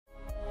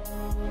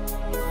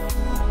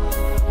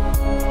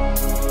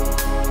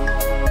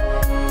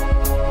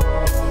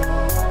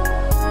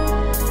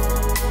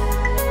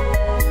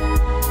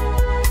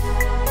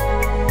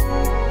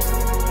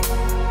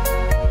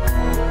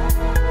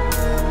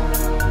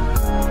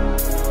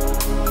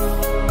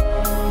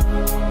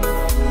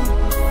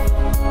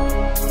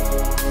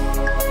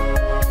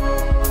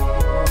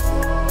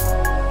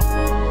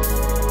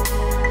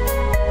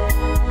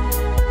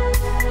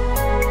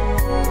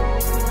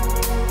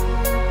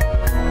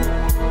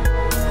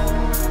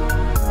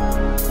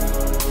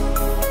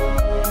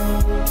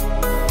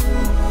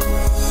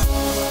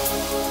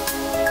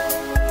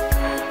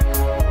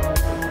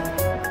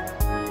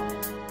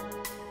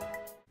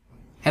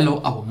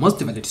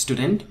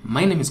student,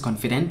 my name is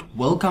Confident.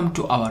 Welcome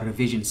to our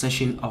revision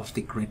session of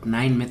the grade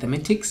 9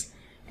 mathematics,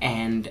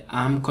 and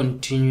I'm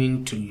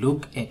continuing to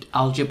look at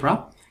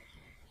algebra,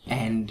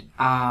 and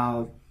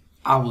I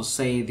will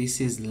say this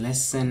is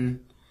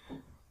lesson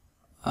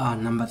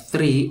number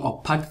 3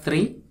 or part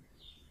 3.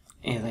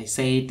 As I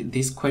said,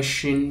 this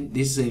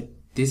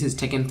is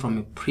taken from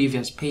a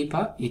previous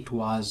paper. It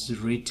was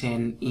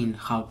written in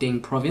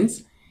Gauteng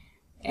province,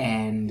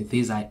 and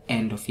these are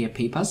end of year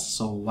papers.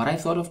 So what I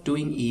thought of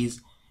doing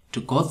is to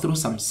go through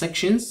some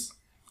sections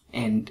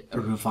and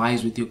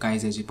revise with you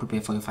guys as you prepare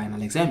for your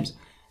final exams.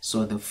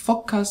 So the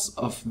focus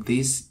of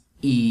this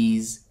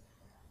is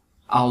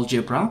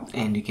algebra,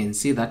 and you can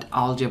see that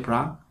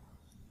algebra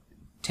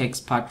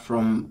takes part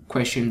from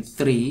question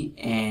 3,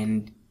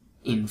 and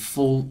in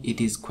full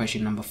it is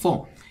question number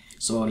 4.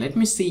 So let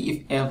me see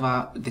if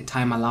ever the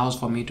time allows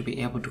for me to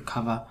be able to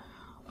cover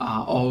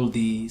all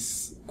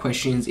these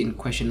questions in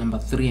question number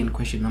 3 and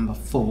question number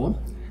 4.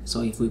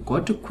 So if we go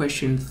to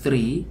question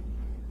 3,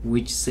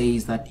 which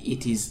says that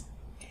it is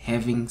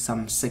having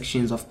some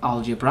sections of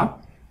algebra,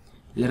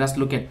 let us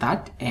look at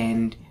that,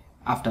 and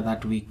after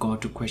that we go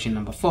to question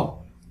number 4.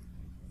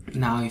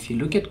 Now if you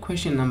look at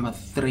question number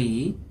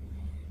 3,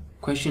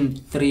 question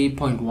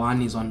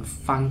 3.1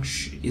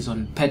 is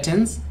on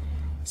patterns,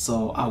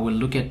 so I will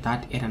look at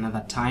that at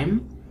another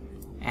time.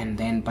 And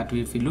then, but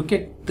if we look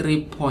at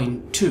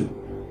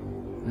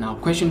 3.2, now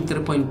question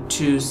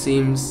 3.2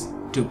 seems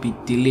to be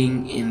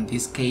dealing in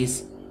this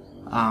case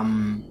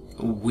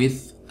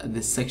with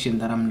the section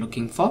that I'm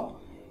looking for.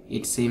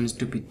 It seems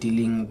to be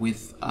dealing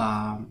with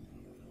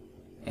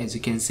as you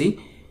can see,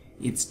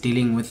 it's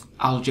dealing with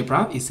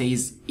algebra. It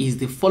says, is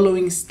the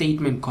following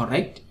statement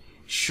correct?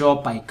 Show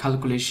by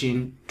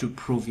calculation to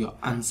prove your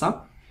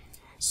answer.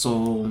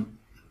 So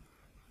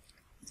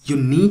you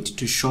need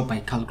to show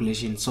by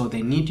calculation, so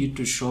they need you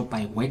to show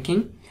by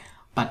working.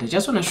 But I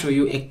just want to show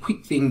you a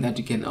quick thing that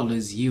you can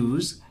always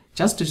use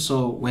just to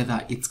show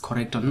whether it's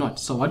correct or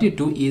not. So what you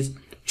do is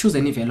choose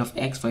any value of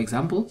x. For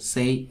example,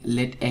 say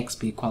let x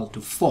be equal to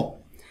 4.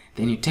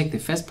 Then you take the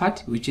first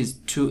part, which is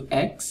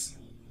 2x.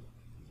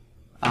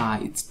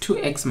 It's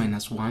 2x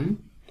minus 1.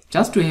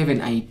 Just to have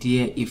an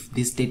idea if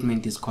this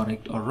statement is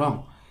correct or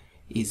wrong,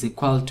 is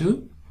equal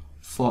to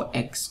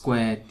 4x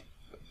squared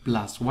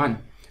plus 1.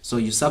 So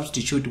you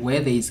substitute where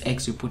there is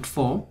x, you put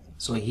 4.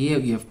 So here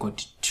we have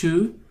got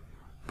 2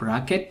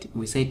 bracket,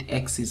 we said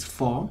x is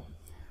 4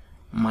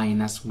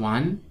 minus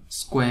 1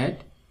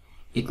 squared.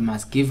 It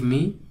must give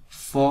me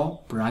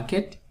 4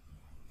 bracket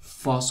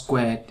 4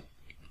 squared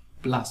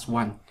plus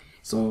 1.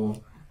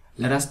 So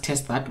let us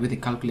test that with the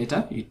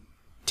calculator. You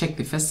check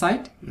the first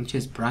side, which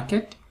is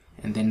bracket,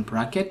 and then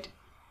bracket,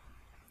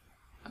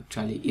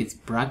 actually it's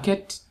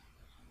bracket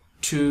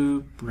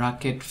 2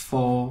 bracket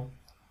 4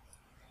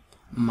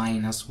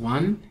 minus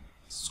 1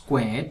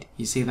 squared.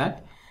 You see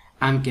that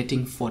I'm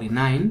getting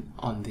 49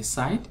 on this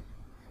side,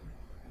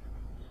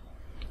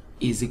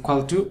 is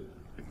equal to,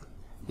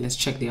 let's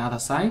check the other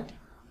side.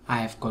 I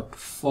have got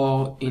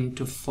 4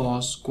 into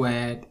 4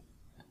 squared,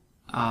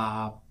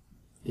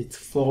 it's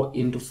 4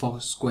 into 4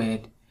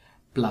 squared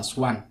plus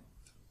 1,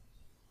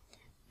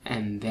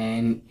 and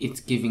then it's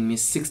giving me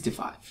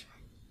 65.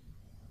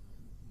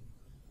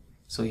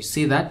 So you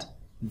see that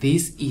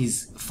this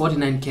is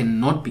 49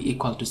 cannot be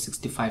equal to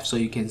 65, so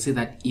you can see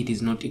that it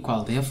is not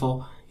equal.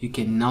 Therefore you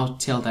can now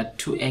tell that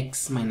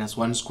 2x minus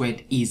 1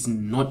 squared is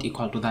not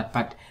equal to that,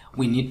 but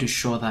we need to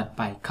show that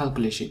by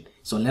calculation.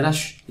 So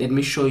let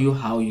me show you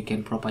how you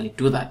can properly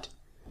do that.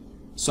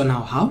 So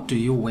now, how do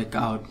you work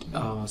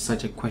out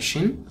such a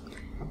question?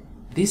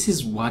 This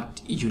is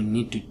what you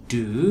need to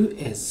do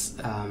as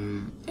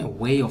a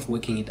way of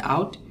working it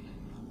out.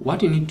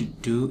 What you need to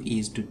do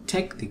is to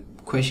take the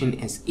question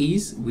as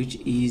is, which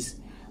is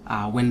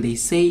when they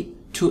say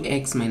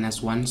 2x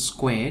minus 1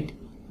 squared,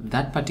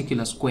 that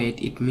particular squared,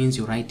 it means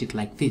you write it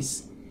like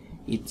this.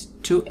 It's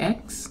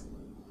 2x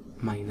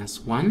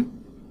minus 1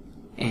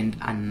 and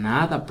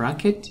another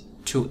bracket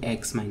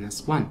 2x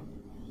minus 1.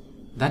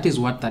 That is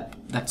what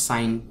that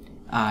sign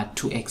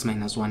 2x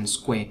minus 1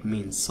 squared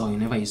means. So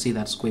whenever you see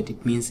that squared,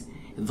 it means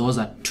those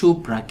are two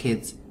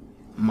brackets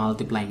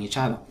multiplying each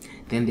other.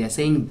 Then they are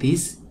saying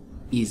this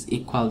is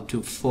equal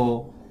to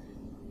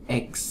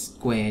 4x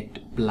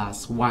squared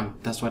plus 1.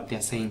 That's what they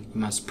are saying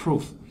you must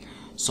prove.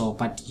 So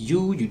but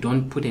you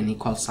don't put an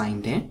equal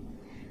sign there.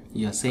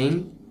 You are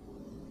saying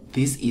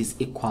this is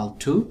equal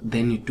to,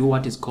 then you do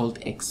what is called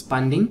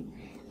expanding.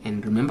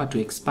 And remember, to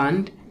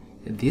expand,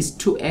 this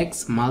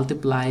 2x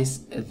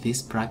multiplies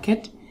this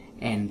bracket,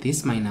 and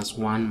this minus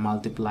 1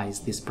 multiplies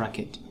this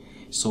bracket.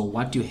 So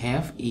what you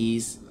have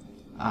is,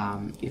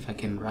 if I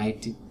can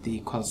write the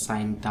equal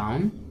sign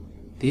down,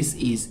 this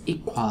is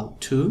equal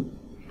to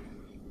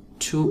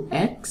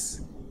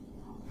 2x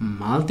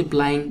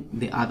multiplying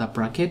the other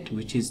bracket,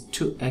 which is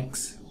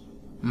 2x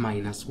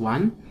minus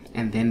 1,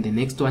 and then the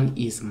next one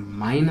is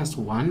minus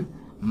 1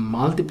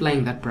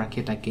 multiplying that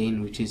bracket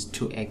again, which is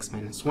 2x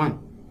minus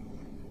 1.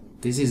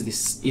 This is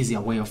this easier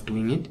way of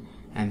doing it.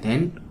 And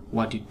then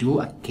what you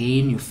do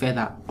again, you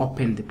further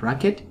open the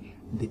bracket,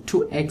 the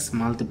 2x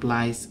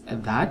multiplies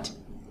that,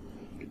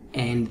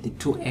 and the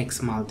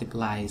 2x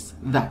multiplies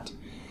that.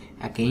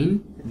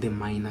 Again, the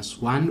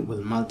minus 1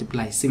 will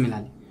multiply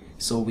similarly.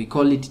 So we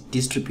call it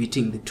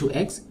distributing the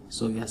 2x.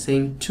 So we are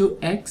saying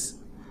 2x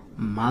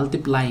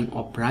multiplying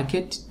or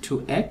bracket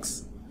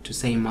 2x to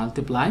say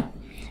multiply,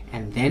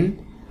 and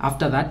then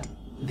after that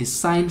the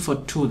sign for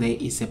 2 there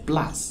is a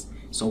plus.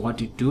 So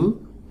what you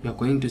do, you're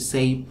going to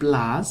say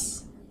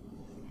plus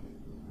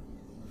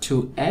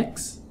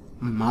 2x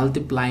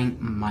multiplying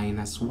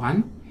minus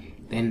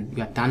 1. Then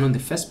you are done on the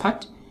first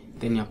part.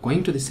 Then you're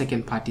going to the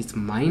second part. It's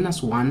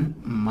minus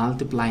 1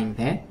 multiplying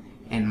there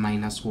and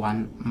minus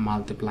 1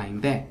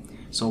 multiplying there.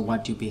 So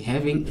what you'll be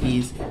having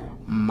is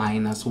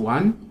minus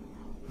 1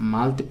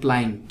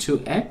 multiplying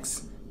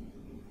 2x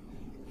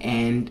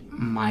and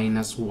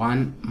minus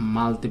 1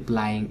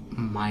 multiplying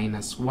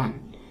minus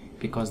 1,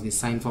 because the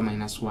sign for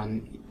minus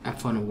 1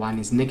 for 1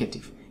 is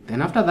negative.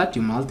 Then after that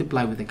you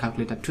multiply with the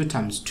calculator. 2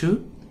 times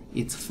 2,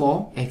 it's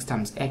 4. X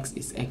times x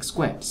is x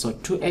squared. So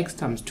 2x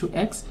times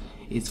 2x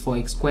is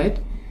 4x squared.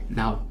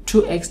 Now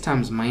 2x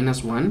times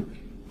minus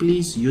 1,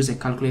 please use a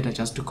calculator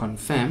just to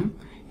confirm.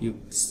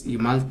 You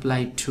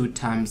multiply 2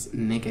 times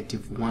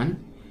negative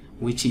 1,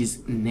 which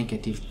is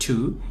negative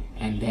 2,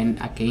 and then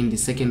again the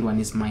second one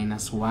is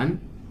minus 1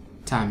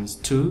 times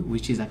 2,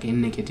 which is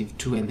again negative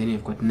 2, and then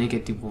you've got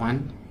negative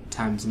 1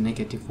 times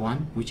negative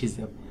 1, which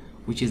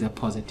is a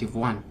positive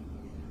 1.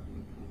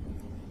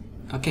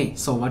 Okay,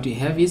 so what we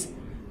have is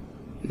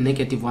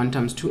negative 1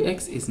 times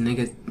 2x is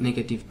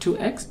negative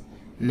 2x,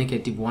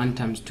 negative 1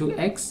 times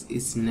 2x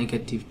is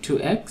negative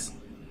 2x,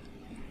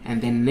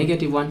 and then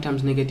negative 1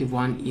 times negative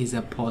 1 is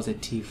a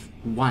positive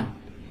 1.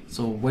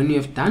 So when you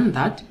have done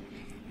that,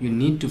 you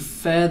need to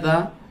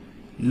further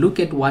look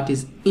at what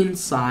is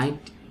inside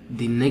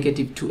the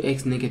negative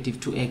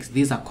 2x.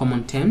 These are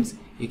common terms.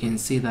 You can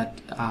see that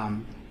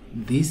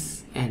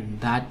this and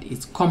that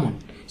is common,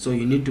 so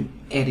you need to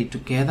add it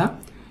together.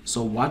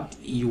 So what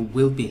you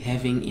will be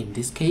having in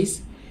this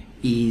case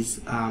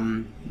is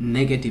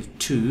negative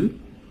 2,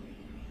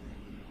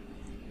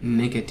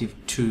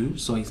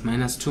 so it's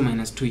minus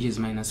 2 is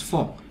minus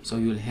 4. So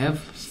you'll have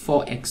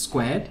 4x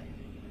squared.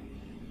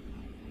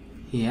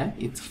 Here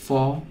it's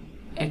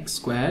 4x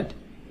squared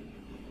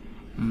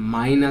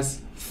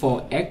minus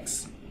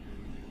 4x,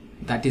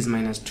 that is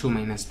minus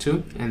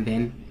 2, and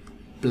then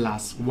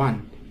plus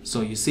 1.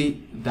 So you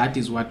see, that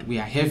is what we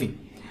are having.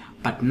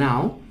 But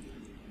now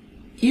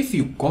if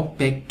you go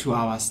back to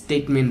our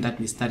statement that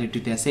we started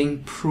with, they're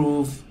saying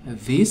prove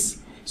this.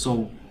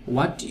 So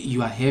what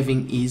you are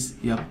having is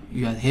you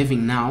are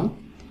having now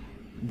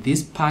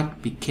this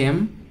part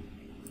became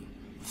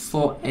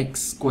 4x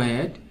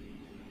squared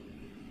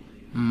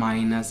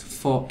minus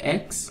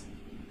 4x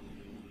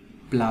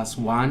plus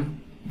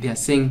 1. They are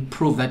saying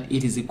prove that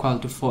it is equal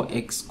to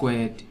 4x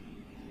squared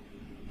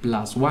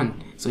plus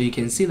 1. So you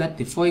can see that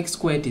the 4x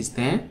squared is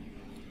there,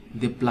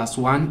 the plus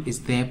 1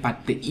 is there,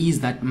 but there is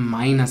that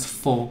minus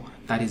 4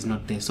 that is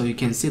not there. So you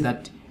can see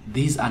that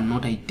these are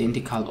not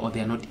identical, or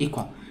they are not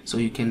equal. So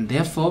you can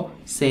therefore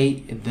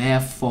say,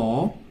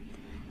 therefore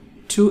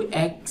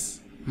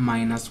 2x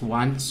minus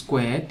 1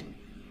 squared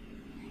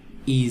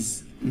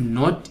is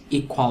not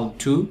equal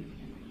to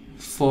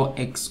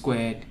 4x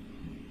squared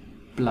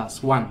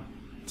plus 1.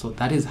 So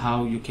that is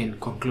how you can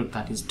conclude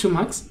that is 2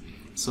 marks.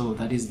 So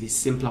that is the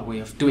simpler way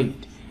of doing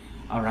it.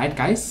 Alright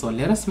guys, so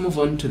let us move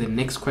on to the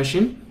next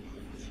question.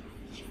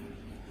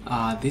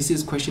 This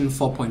is question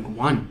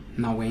 4.1.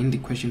 Now we're in the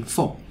question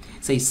 4.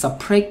 Say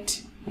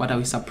subtract. What are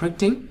we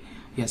subtracting?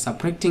 We are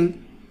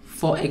subtracting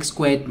 4x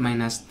squared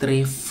minus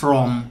 3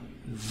 from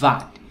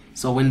that.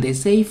 So when they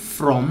say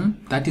from,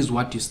 that is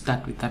what you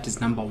start with. That is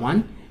number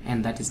 1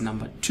 and that is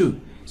number 2.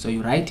 So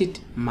you write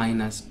it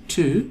minus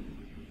 2x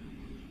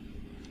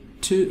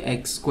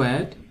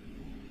squared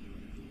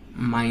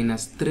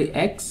minus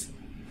 3x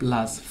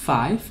plus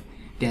 5.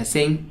 They are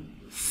saying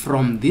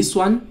from this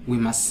one we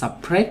must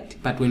subtract,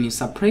 but when you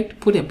subtract,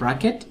 put a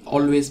bracket,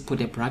 always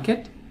put a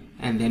bracket,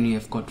 and then you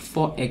have got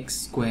 4x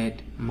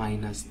squared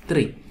minus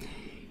 3.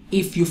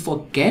 If you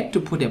forget to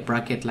put a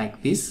bracket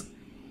like this,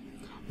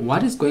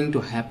 what is going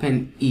to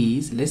happen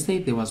is, let's say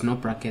there was no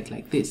bracket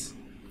like this.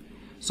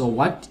 So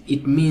what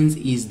it means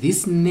is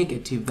this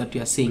negative that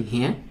you are seeing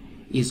here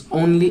is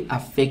only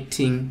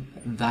affecting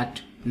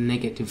that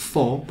negative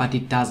 4, but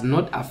it does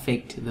not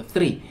affect the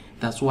 3.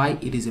 That's why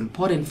it is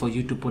important for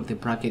you to put the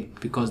bracket,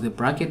 because the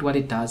bracket, what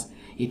it does,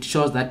 it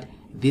shows that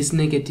this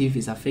negative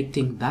is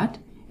affecting that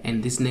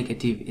and this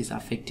negative is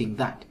affecting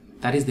that.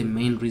 That is the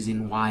main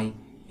reason why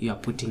you are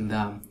putting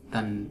the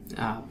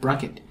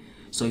bracket.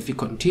 So if you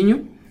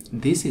continue,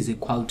 this is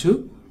equal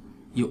to,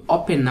 you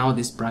open now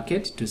this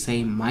bracket to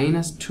say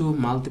minus 2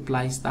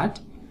 multiplies that,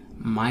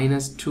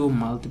 minus 2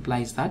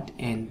 multiplies that,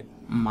 and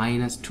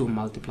minus 2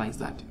 multiplies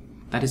that.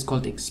 That is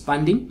called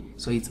expanding.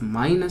 So it's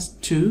minus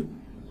 2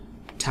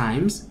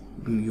 times,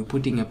 you're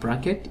putting a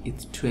bracket,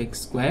 it's 2x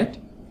squared,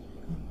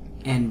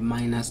 and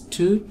minus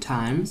 2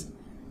 times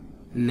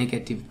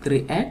negative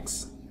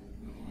 3x,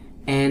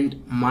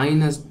 and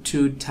minus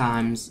 2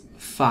 times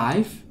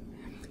 5,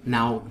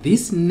 Now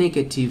this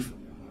negative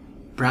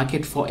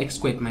bracket 4x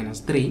squared minus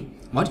 3,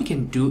 what you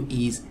can do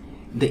is,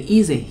 there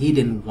is a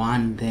hidden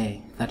 1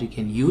 there that you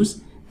can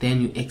use.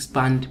 Then you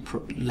expand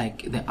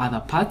like the other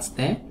parts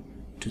there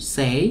to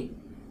say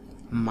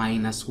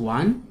minus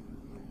 1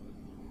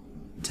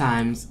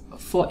 times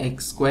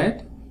 4x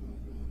squared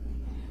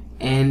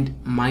and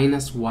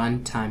minus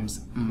 1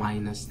 times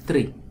minus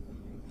 3.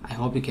 I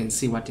hope you can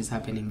see what is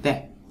happening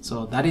there.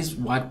 So that is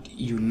what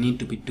you need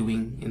to be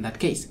doing in that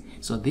case.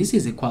 So this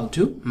is equal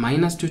to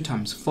minus 2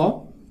 times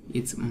 4.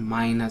 It's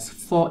minus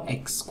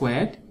 4x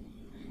squared.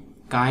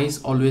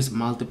 Guys, always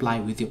multiply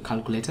with your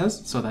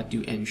calculators so that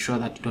you ensure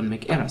that you don't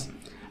make errors.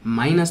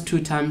 Minus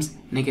 2 times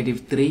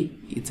negative 3,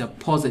 it's a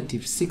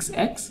positive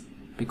 6x,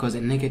 because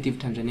a negative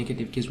times a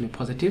negative gives me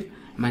positive.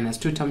 Minus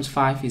 2 times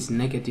 5 is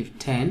negative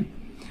 10.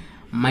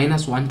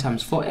 Minus 1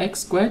 times 4x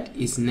squared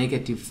is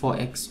negative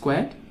 4x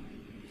squared.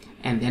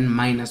 And then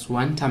minus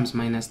 1 times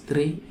minus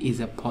 3 is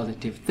a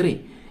positive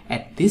 3.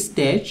 At this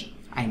stage,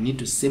 I need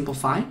to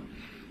simplify.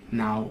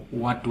 Now,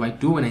 what do I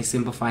do when I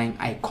simplify?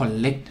 I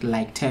collect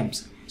like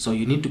terms. So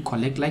you need to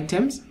collect like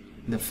terms.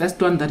 The first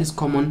one that is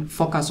common,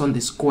 focus on the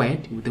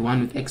squared, with the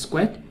one with x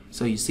squared.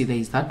 So you see there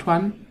is that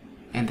one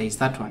and there is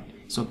that one.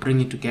 So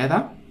bring it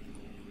together.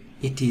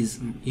 It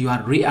is, you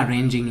are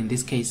rearranging in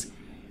this case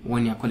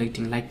when you are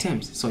collecting like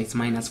terms. So it's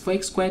minus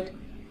 4x squared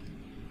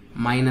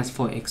minus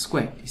 4x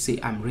squared. You see,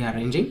 I'm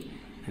rearranging.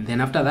 And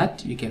then after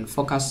that, you can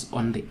focus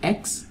on the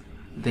x.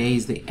 There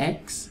is the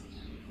x.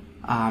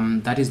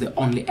 That is the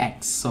only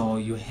x. So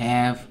you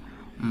have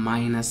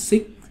minus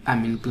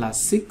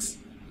plus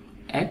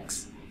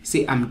 6x.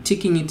 See, I'm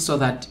ticking it so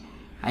that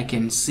I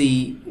can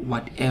see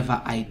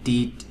whatever I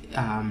did.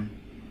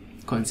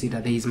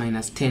 Consider there is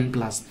minus 10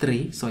 plus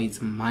 3. So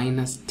it's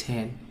minus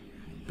 10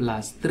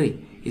 plus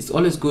 3. It's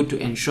always good to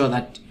ensure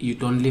that you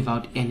don't leave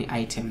out any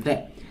item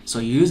there. So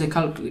you use a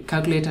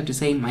calculator to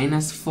say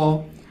minus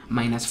 4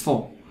 minus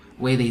 4,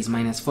 where there is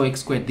minus 4x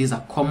squared. These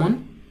are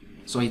common.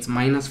 So it's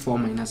minus 4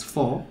 minus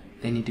 4.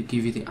 They need to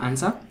give you the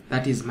answer.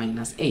 That is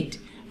minus 8.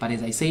 But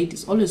as I said,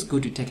 it's always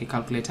good to take a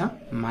calculator.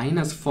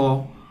 Minus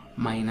 4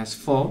 minus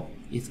 4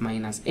 is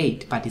minus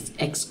 8. But it's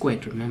x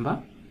squared,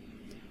 remember?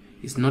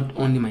 It's not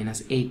only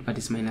minus 8, but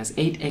it's minus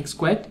 8x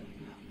squared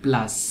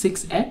plus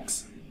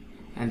 6x.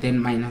 And then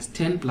minus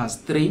 10 plus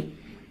 3.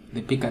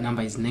 The bigger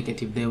number is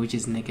negative there, which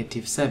is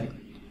negative 7.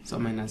 So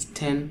minus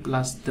 10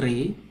 plus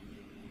 3,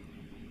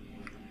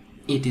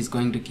 it is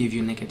going to give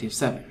you negative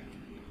 7.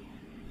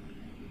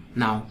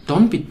 Now,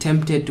 don't be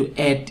tempted to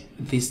add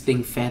this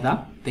thing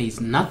further. There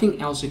is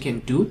nothing else you can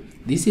do.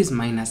 This is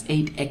minus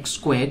 8x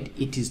squared.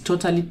 It is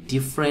totally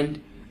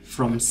different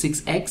from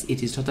 6x.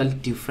 It is totally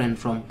different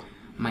from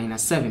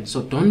minus 7.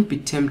 So don't be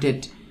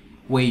tempted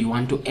where you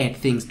want to add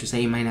things to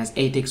say minus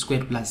 8x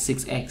squared plus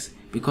 6x.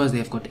 Because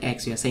they've got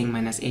x, you are saying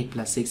minus 8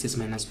 plus 6 is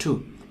minus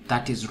 2.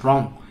 That is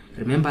wrong.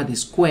 Remember, the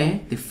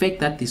square, the fact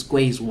that the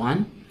square is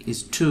 1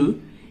 is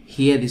 2.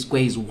 Here the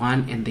square is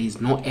 1 and there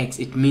is no x.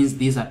 It means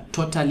these are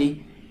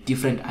totally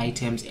different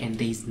items and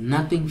there is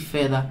nothing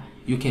further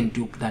you can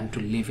do than to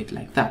leave it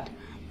like that.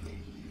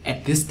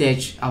 At this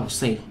stage, I would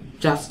say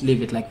just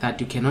leave it like that.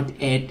 You cannot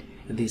add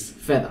this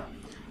further.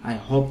 I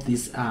hope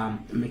this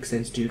makes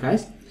sense to you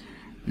guys.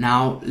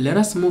 Now let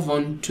us move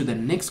on to the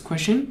next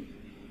question.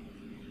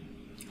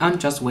 I'm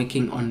just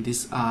working on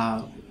this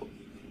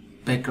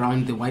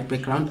background, the white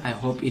background. I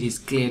hope it is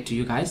clear to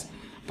you guys,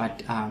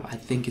 but I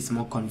think it's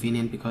more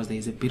convenient because there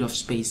is a bit of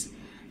space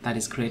that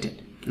is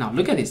created. Now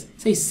look at this.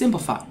 Say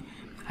simplify.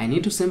 I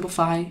need to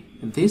simplify.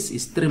 This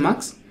is 3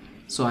 marks.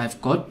 So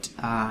I've got,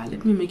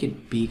 let me make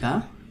it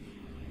bigger.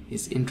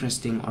 It's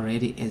interesting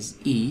already as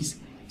is.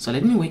 So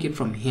let me work it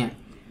from here.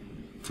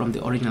 From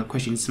the original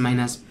question, it's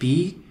minus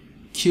b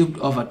cubed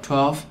over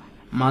 12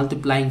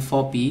 multiplying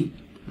 4b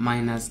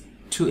minus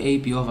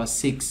 2ab over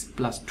 6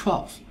 plus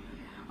 12.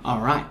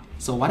 Alright,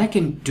 so what I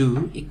can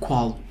do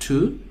equal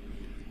to,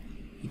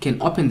 you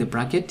can open the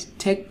bracket,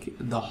 take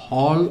the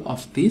whole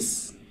of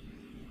this,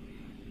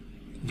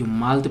 you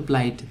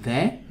multiply it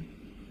there,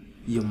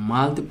 you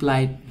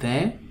multiply it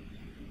there,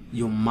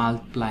 you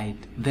multiply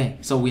it there.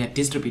 So we are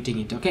distributing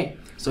it, okay?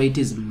 So it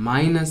is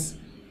minus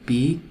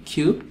b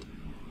cubed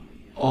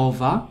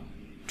over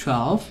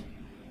 12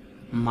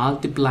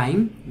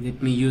 multiplying,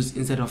 let me use,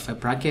 instead of a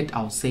bracket,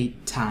 I'll say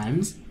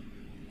times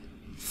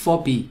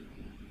 4b.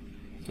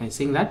 Are you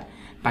seeing that?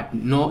 But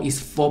no,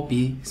 it's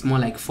 4b, it's more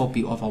like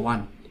 4b over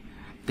 1.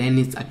 Then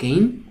it's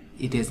again,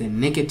 it is a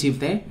negative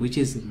there, which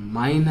is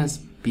minus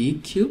b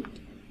cubed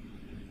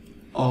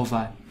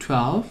over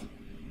 12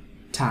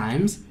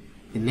 times,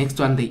 the next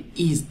one there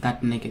is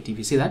that negative,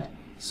 you see that?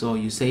 So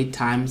you say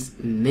times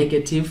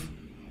negative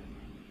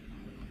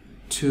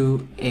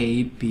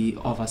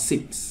 2ab over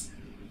 6.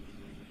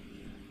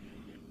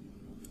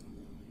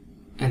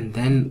 And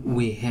then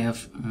we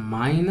have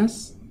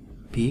minus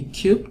b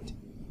cubed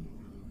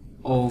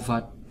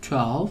over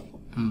 12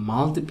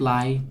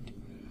 multiplied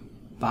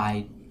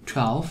by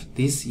 12,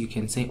 this you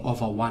can say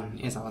over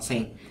 1, as I was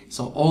saying.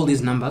 So all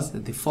these numbers, the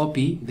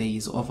 4p, there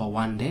is over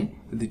 1 there.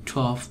 The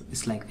 12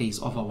 is like there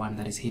is over 1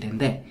 that is hidden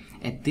there.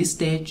 At this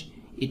stage,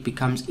 it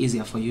becomes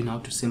easier for you now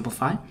to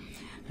simplify.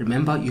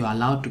 Remember, you are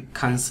allowed to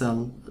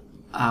cancel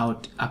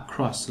out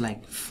across,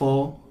 like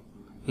 4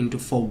 into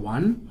 4,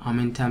 1. How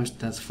many times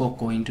does 4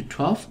 go into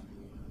 12?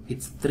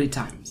 It's 3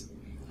 times.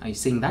 Are you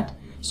seeing that?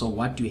 So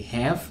what you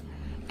have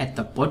at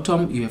the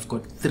bottom, you have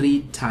got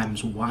 3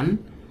 times 1,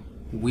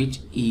 which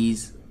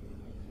is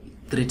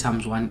 3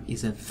 times 1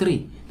 is a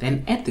 3.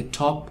 Then at the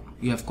top,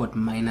 you have got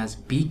minus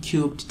b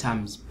cubed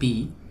times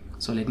b.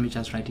 So let me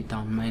just write it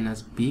down,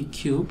 minus b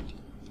cubed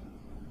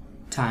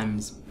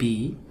times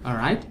b. All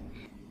right.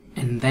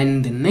 And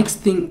then the next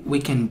thing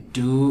we can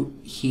do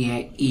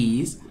here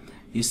is,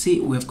 you see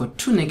we've got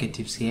 2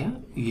 negatives here.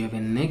 You have a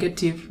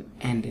negative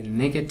and a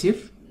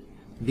negative.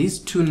 These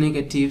 2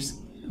 negatives,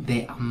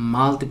 they are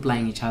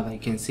multiplying each other. You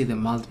can see the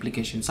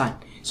multiplication sign.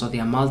 So they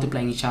are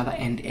multiplying each other,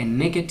 and a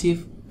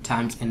negative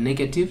times a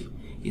negative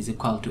is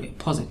equal to a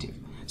positive.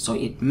 So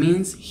it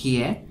means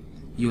here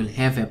you'll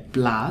have a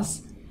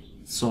plus.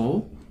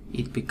 So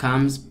it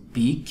becomes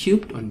b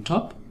cubed on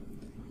top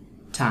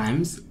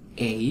times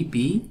ab,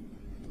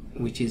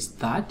 which is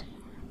that.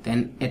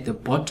 Then at the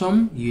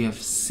bottom you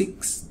have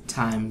 6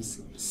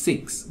 times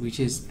 6, which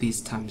is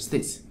this times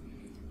this.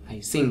 Are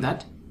you seeing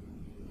that?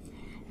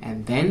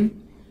 And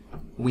then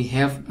we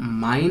have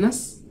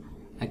minus.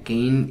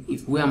 Again,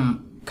 if we are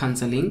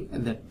cancelling,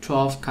 the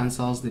 12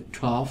 cancels the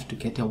 12 to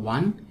get a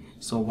 1.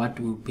 So what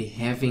we'll be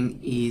having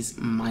is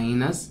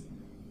minus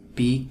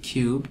b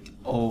cubed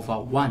over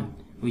 1,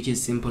 which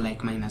is simple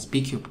like minus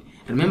b cubed.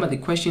 Remember, the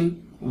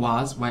question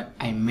was where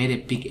I made a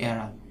big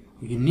error.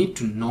 You need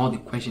to know the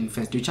question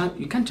first.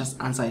 You can't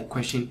just answer a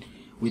question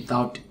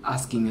without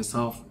asking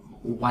yourself,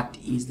 what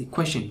is the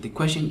question? The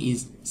question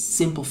is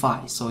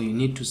simplify. So you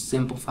need to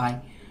simplify,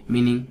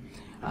 meaning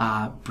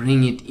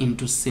bring it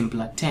into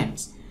simpler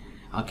terms.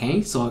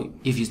 Okay, so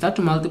if you start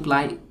to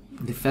multiply,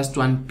 the first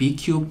one, b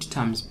cubed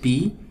times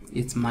b,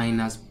 it's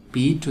minus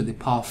b to the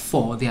power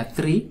 4. There are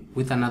 3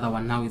 with another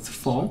one, now it's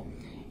 4.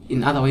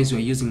 In other words, we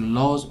are using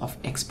laws of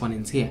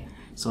exponents here.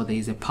 So there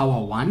is a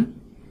power 1.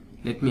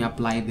 Let me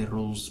apply the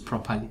rules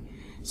properly.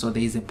 So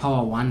there is a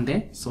power 1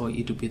 there, so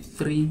it will be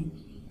 3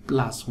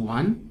 plus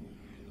 1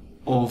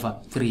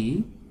 over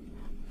 3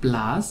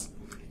 plus,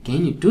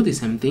 again you do the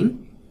same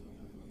thing,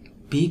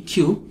 b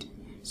cubed.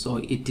 So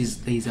there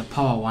is a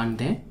power 1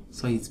 there,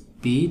 so it's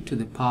b to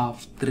the power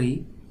of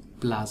 3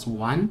 plus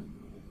 1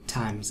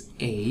 times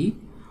a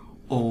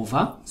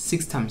over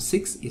 6 times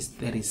 6 is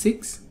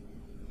 36,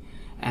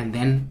 and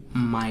then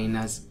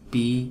minus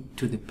b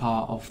to the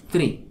power of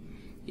 3.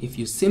 If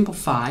you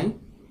simplify,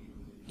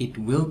 it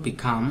will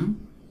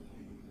become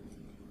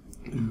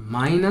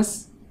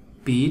minus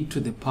b to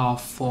the power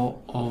 4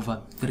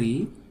 over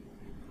 3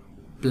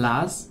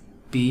 plus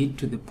b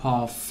to the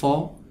power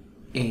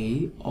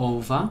 4a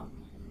over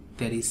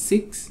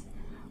 36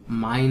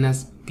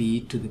 minus b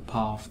to the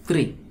power of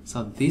 3.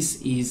 So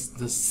this is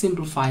the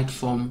simplified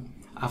form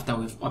after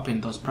we've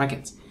opened those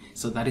brackets.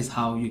 So that is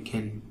how you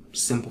can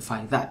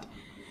simplify that.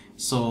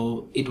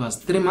 So it was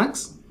 3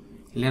 marks.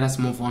 Let us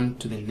move on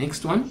to the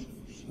next one,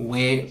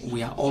 where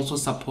we are also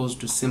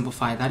supposed to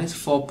simplify. That is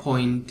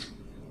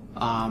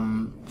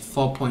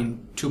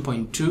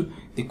 4.2.2.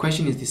 The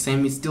question is the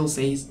same. It still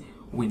says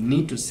we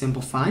need to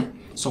simplify.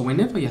 So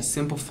whenever you're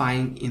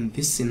simplifying in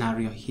this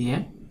scenario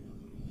here,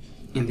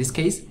 in this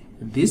case,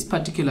 this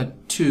particular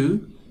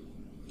 2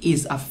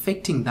 is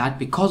affecting that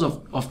because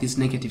of this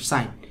negative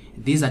sign.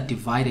 These are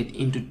divided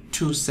into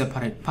 2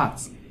 separate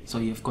parts. So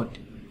you've got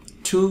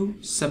 2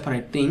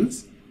 separate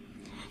things.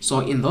 So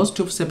in those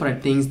 2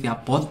 separate things, they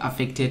are both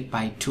affected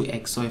by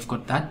 2x. So you've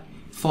got that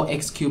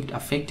 4x cubed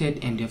affected,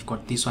 and you've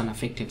got this one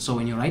affected. So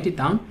when you write it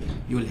down,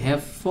 you'll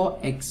have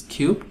 4x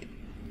cubed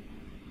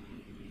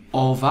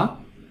over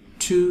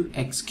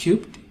 2x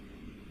cubed.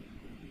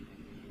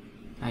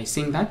 Are you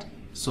seeing that?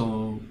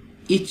 So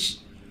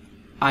each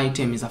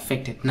item is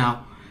affected.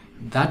 Now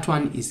that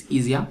one is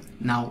easier.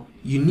 Now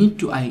you need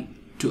to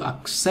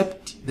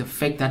accept the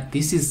fact that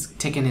this is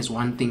taken as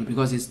one thing,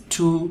 because it's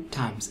 2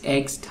 times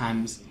x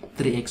times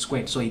 3x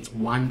squared. So it's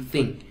one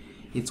thing,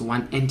 it's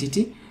one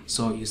entity.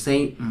 So you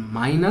say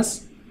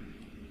minus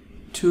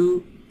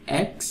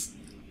 2x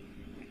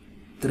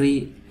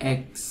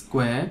 3x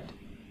squared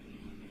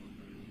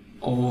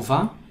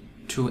over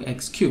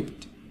 2x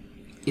cubed.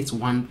 It's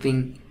one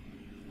thing.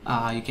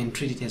 You can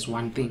treat it as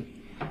one thing.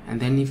 And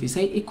then if you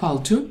say equal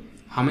to,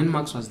 how many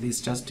marks was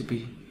this? Just to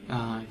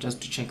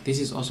check, this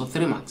is also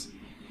 3 marks.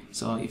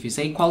 So if you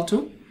say equal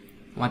to,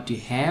 what you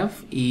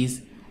have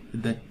is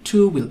the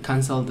 2 will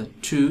cancel the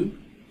 2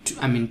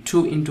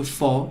 into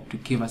 4 to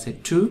give us a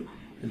 2.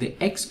 The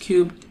x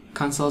cubed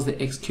cancels the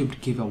x cubed to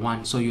give a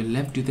 1. So you're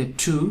left with a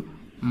 2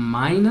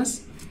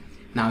 minus.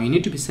 Now you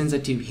need to be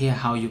sensitive here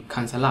how you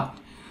cancel out.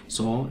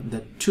 So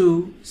the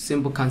 2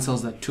 simple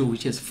cancels the 2,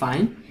 which is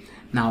fine.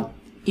 Now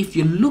if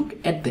you look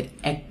at the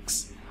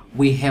x,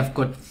 we have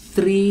got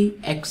 3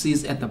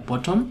 x's at the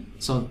bottom.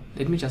 So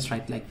let me just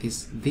write like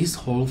this. This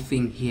whole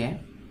thing here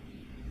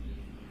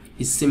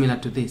is similar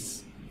to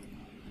this.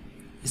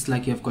 It's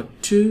like you've got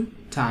 2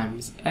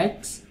 times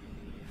x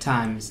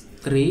times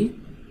 3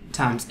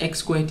 times x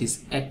squared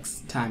is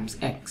x times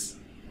x.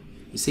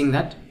 You seeing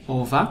that?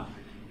 Over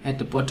at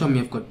the bottom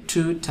you've got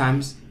 2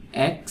 times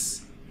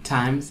x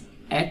times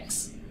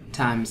x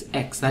times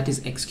x. That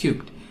is x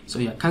cubed. So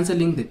you're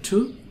cancelling the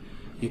 2.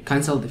 You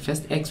cancel the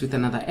first x with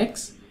another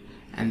x,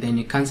 and then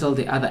you cancel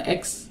the other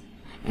x,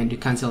 and you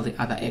cancel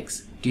the other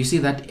x. Do you see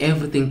that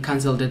everything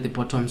cancelled at the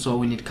bottom? So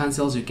when it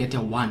cancels, you get a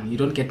 1. You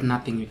don't get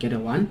nothing, you get a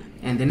 1.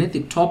 And then at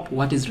the top,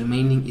 what is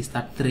remaining is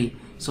that 3.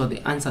 So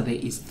the answer there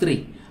is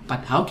 3.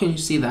 But how can you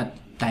see that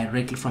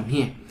directly from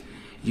here?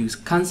 You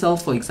cancel,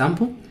 for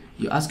example,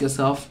 you ask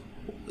yourself,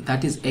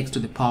 that is x to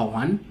the power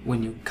 1.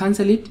 When you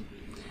cancel it,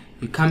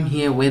 you come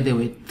here where there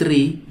were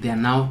 3, they are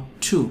now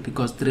 2,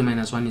 because 3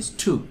 minus 1 is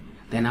 2.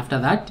 Then after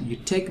that, you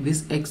take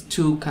this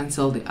x2,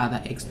 cancel the other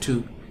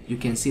x2. You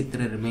can see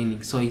 3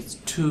 remaining. So it's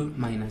 2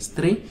 minus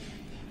 3.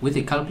 With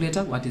a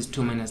calculator, what is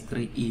 2 minus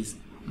 3 is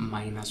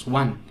minus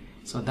 1.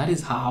 So that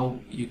is how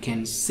you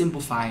can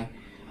simplify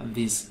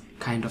this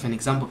kind of an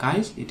example,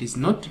 guys. It is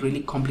not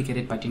really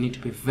complicated, but you need to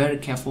be very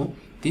careful.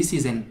 This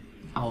is an,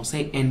 I'll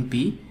say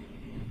NB.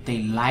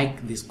 They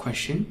like this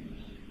question.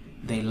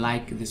 They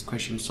like this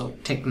question. So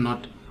take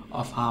note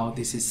of how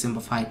this is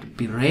simplified.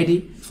 Be ready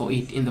for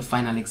it in the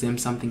final exam,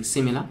 something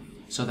similar,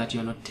 so that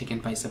you're not taken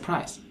by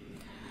surprise.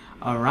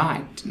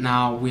 Alright,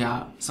 now we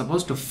are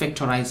supposed to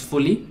factorize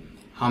fully.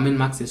 How many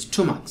marks is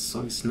 2 marks?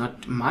 So it's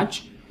not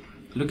much.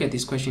 Look at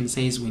this question,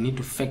 says we need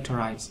to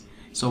factorize.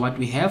 So what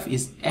we have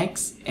is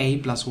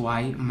xa plus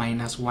y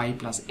minus y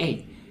plus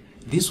a.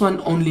 This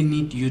one only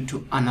need you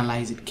to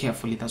analyze it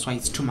carefully. That's why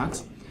it's 2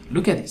 marks.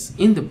 Look at this.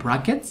 In the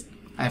brackets,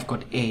 I've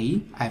got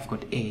a,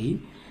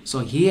 So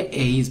here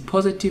a is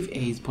positive,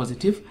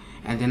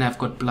 and then I've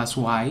got plus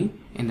y,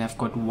 and I've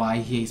got y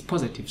here is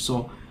positive.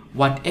 So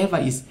whatever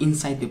is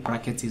inside the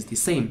brackets is the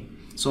same.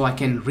 So I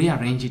can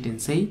rearrange it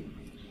and say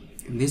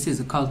this is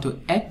equal to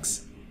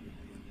x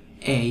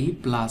a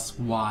plus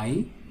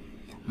y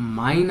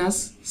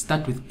minus,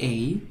 start with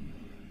a,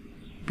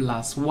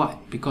 plus y,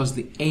 because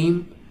the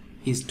aim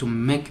is to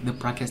make the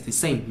brackets the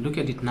same. Look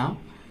at it now,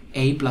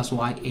 a plus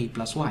y, a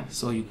plus y.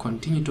 So you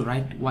continue to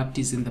write what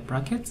is in the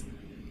brackets,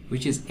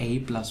 which is a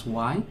plus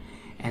y,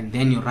 and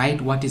then you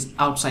write what is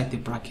outside the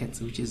brackets,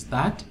 which is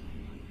that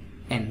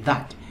and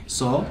that.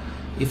 So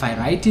if I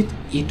write it,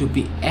 it will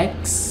be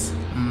x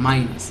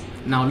minus.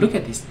 Now look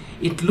at this.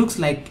 It looks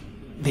like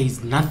there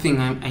is nothing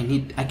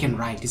I can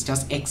write. It's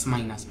just x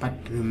minus. But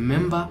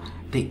remember,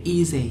 there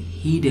is a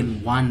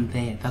hidden 1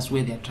 there. That's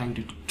where they're trying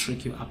to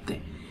trick you up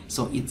there.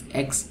 So it's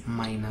x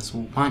minus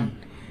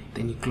 1.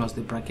 Then you close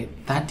the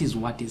bracket. That is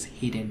what is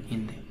hidden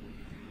in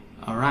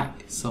there.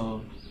 Alright,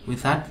 so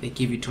with that, they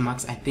give you 2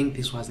 marks. I think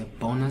this was a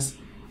bonus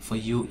for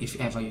you if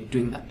ever you're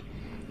doing that.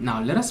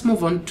 Now let us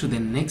move on to the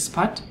next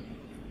part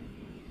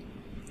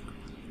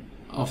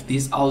of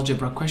these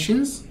algebra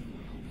questions.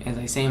 As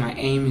I say, my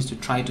aim is to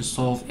try to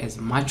solve as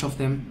much of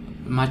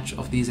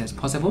these as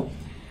possible.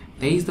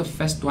 There is the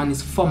first one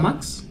is 4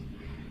 marks,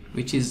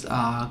 which is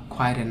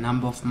quite a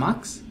number of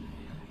marks.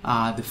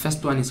 The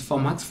first one is 4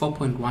 marks,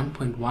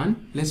 4.1.1.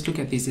 Let's look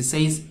at this. It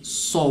says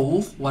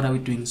solve. What are we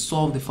doing?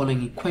 Solve the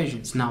following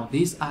equations. Now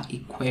these are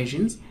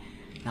equations.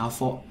 Now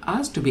for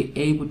us to be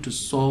able to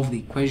solve the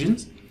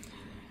equations,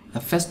 the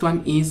first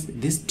one is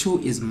this 2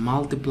 is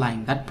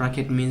multiplying. That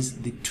bracket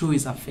means the 2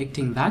 is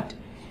affecting that,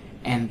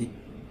 and the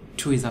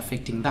 2 is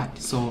affecting that.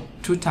 So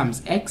 2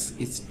 times x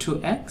is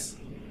 2x.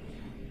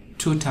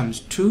 2 times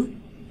 2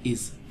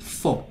 is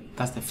 4.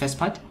 That's the first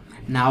part.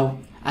 Now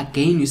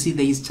again, you see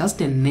there is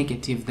just a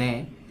negative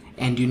there,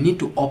 and you need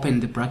to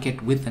open the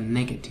bracket with a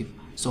negative.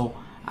 So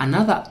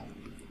another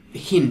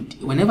hint,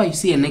 whenever you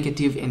see a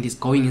negative and it's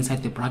going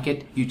inside the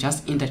bracket, you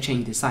just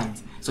interchange the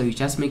signs. So you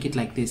just make it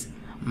like this,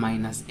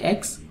 minus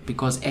x,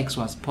 because x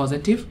was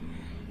positive.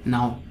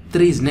 Now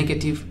 3 is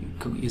negative,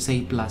 you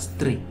say plus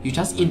 3. You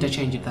just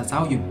interchange it. That's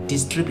how you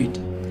distribute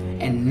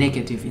a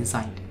negative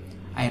inside.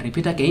 I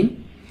repeat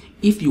again,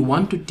 if you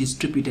want to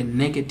distribute a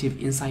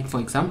negative inside, for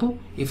example,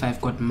 if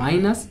I've got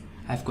minus,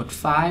 I've got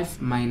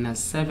 5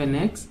 minus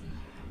 7x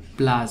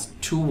plus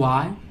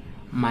 2y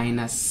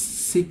minus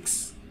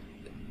 6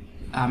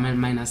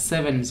 minus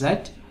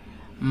 7z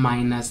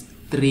minus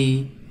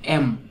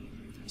 3m.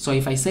 So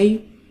if I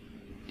say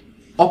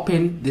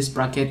open this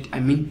bracket, I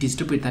mean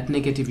distribute that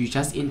negative, you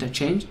just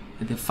interchange.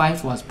 The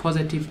 5 was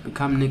positive,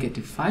 become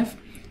negative 5.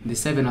 The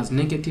 7 was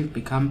negative,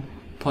 become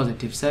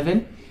positive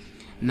 7.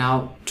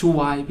 Now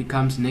 2y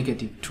becomes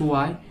negative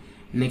 2y.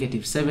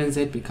 Negative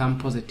 7z become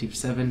positive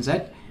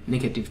 7z.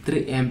 Negative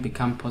 3m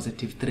become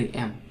positive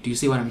 3m. Do you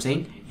see what I'm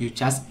saying? You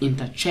just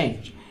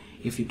interchange.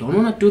 If you don't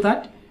want to do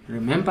that,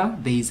 remember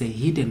there is a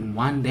hidden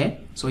 1 there.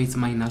 So it's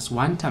minus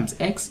 1 times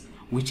x,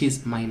 which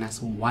is minus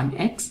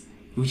 1x,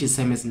 which is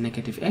same as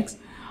negative x.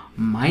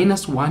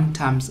 Minus 1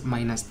 times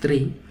minus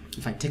 3.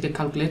 If I take a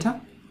calculator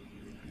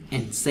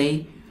and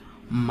say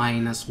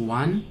minus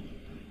 1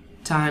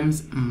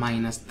 times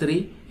minus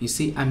 3, you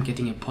see I'm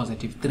getting a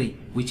positive 3,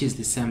 which is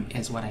the same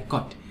as what I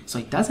got. So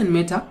it doesn't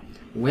matter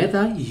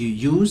whether you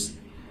use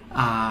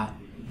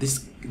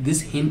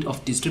this hint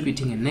of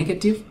distributing a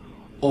negative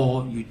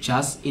or you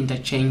just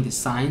interchange the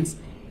signs.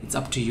 It's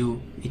up to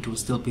you, it will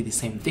still be the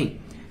same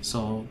thing.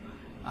 So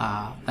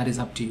that is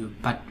up to you.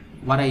 But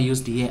what I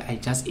used here, I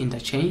just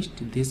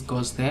interchanged. This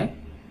goes there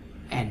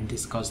and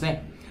this goes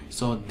there.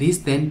 So this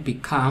then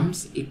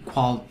becomes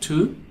equal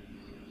to,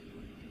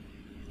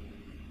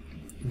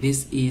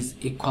 this is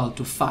equal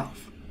to 5.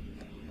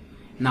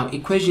 Now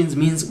equations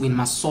means we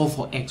must solve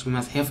for x, we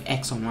must have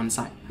x on one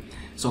side.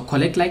 So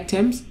collect like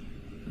terms,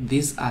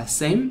 these are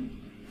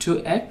same.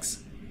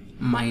 2x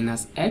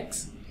minus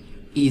x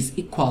is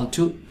equal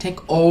to,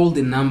 take all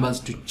the numbers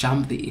to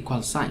jump the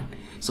equal sign.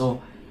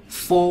 So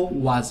 4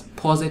 was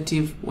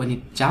positive, when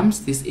it jumps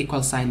this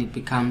equal sign it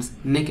becomes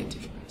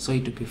negative. So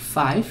it will be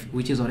 5,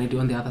 which is already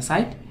on the other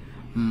side,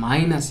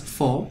 minus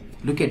 4.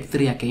 Look at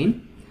 3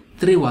 again.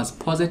 3 was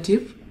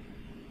positive,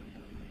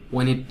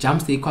 when it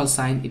jumps the equal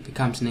sign it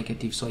becomes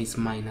negative, so it's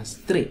minus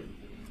 3.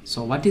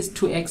 So what is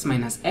 2x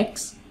minus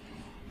x?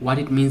 What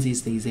it means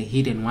is there is a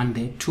hidden 1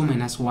 there. 2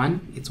 minus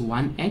 1, it's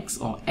 1x,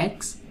 or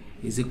x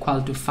is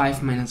equal to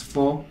 5 minus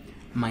 4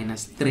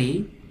 minus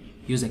 3.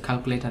 Use a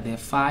calculator there.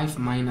 5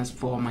 minus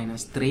 4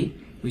 minus 3,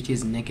 which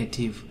is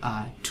negative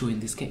 2 in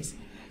this case.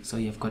 So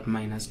you've got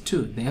minus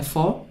 2.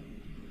 Therefore,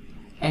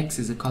 x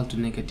is equal to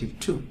negative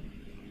 2.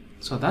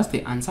 So that's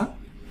the answer.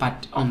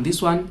 But on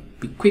this one,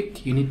 be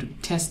quick. You need to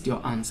test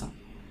your answer.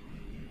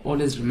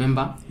 Always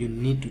remember, you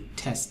need to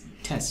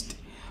test.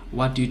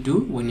 What do you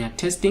do when you're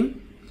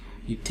testing?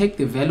 You take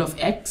the value of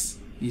x.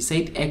 You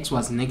said x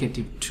was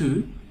negative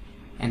 2,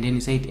 and then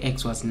you said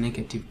x was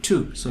negative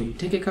 2. So you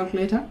take a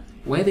calculator.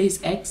 Where there is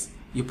x,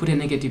 you put a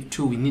negative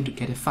 2. We need to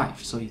get a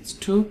 5. So it's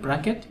 2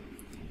 bracket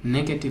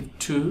negative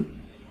 2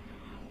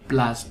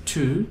 plus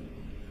 2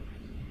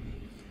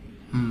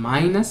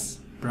 minus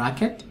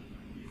bracket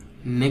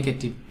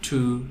negative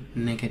 2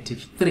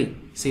 negative 3.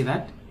 See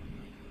that?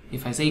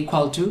 If I say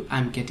equal to,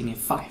 I'm getting a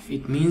 5.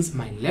 It means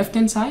my left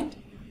hand side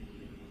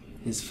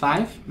is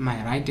 5,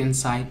 my right hand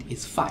side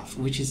is 5,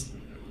 which is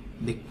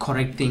the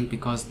correct thing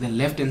because the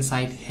left hand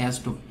side has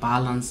to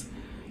balance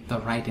the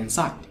right hand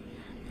side.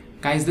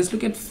 Guys, let's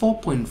look at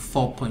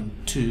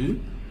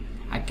 4.4.2.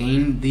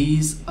 Again,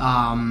 these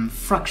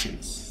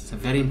fractions. It's a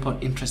very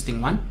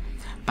interesting one.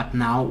 But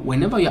now,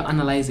 whenever you're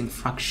analyzing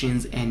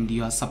fractions and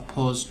you are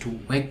supposed to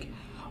work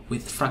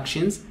with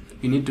fractions,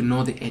 you need to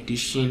know the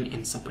addition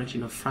and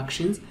subtraction of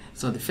fractions.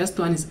 So the first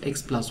one is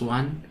x plus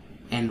 1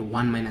 and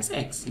 1 minus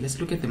x. Let's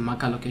look at the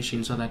marker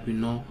location so that we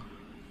know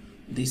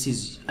this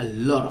is a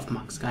lot of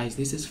marks. Guys,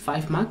 this is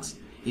 5 marks.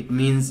 It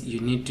means you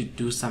need to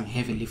do some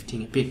heavy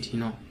lifting a bit, you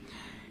know.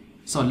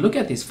 So look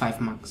at these 5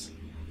 marks.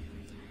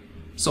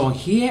 So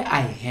here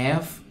I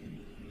have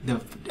the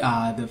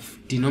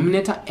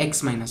denominator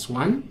x minus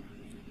 1.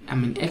 I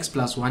mean x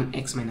plus 1,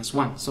 x minus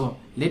 1. So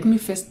let me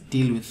first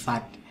deal with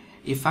that.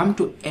 If I'm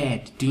to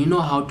add, do you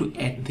know how to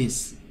add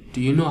this?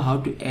 Do you know how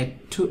to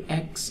add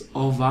 2x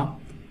over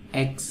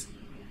x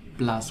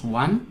plus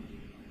 1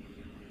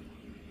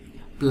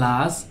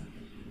 plus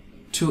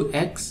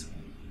 2x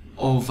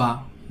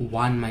over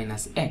 1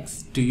 minus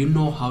x? Do you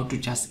know how to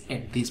just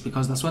add this?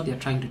 Because that's what they're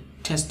trying to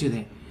test you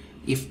there.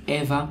 If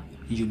ever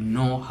you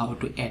know how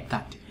to add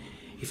that.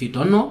 If you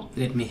don't know,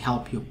 let me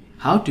help you.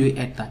 How do you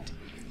add that?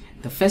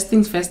 The first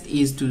things first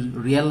is to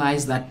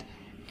realize that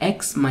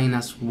x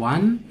minus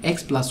 1,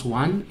 x plus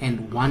 1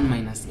 and 1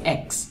 minus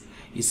x.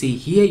 You see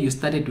here you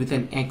started with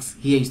an x,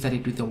 here you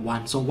started with a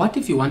 1. So what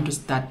if you want to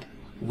start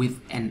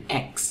with an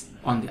x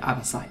on the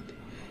other side?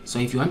 So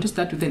if you want to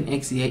start with an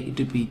x here, it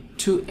would be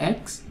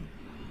 2x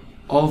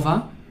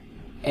over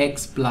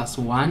x plus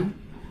 1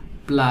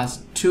 plus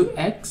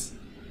 2x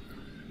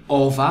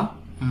over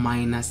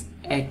minus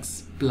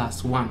x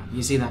plus 1.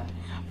 You see that?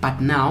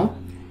 But now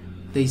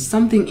there is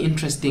something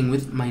interesting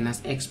with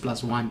minus x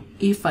plus 1.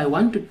 If I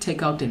want to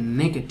take out a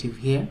negative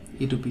here,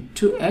 it will be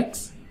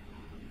 2x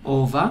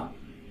over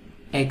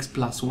x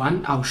plus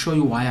 1. I'll show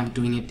you why I'm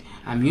doing it.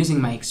 I'm using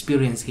my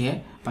experience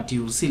here, but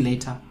you will see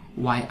later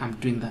why I'm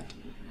doing that.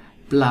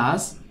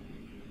 Plus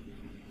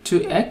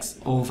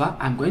 2x over,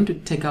 I'm going to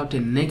take out a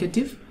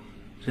negative.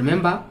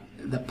 Remember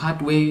the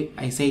part where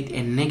I said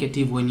a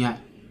negative, when you are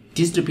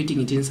distributing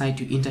it inside,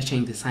 you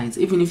interchange the signs.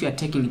 Even if you are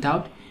taking it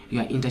out, you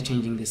are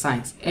interchanging the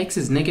signs. X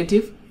is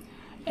negative,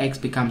 x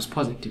becomes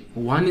positive.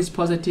 1 is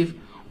positive,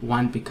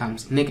 1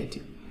 becomes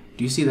negative.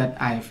 Do you see that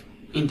I've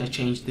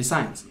interchanged the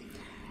signs?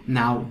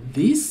 Now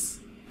this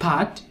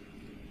part,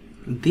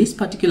 this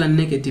particular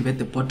negative at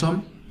the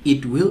bottom,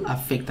 it will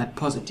affect that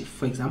positive.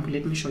 For example,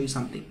 let me show you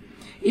something.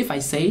 If I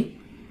say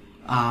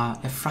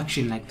a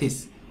fraction like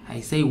this, I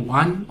say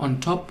 1 on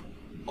top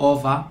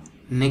over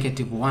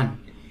negative 1.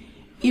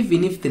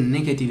 Even if the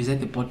negative is at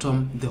the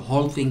bottom, the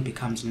whole thing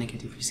becomes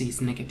negative. You see,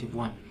 it's negative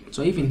 1.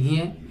 So even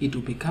here, it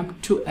will become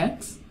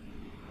 2x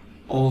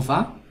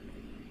over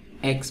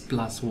x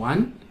plus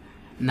 1.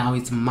 Now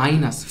it's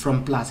minus,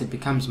 from plus, it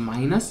becomes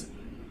minus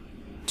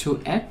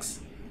 2x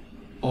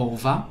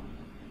over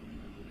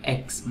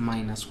x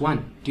minus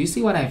 1. Do you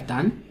see what I've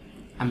done?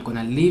 I'm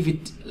gonna leave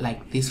it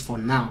like this for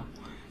now,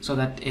 so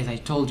that, as I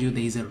told you,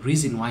 there is a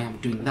reason why I'm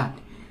doing that.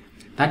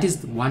 That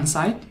is one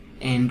side,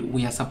 and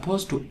we are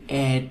supposed to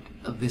add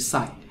this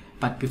side.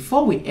 But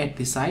before we add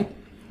this side,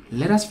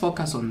 let us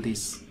focus on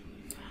this.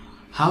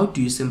 How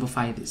do you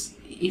simplify this?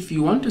 If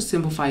you want to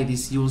simplify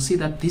this, you will see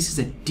that this is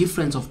a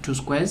difference of two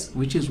squares,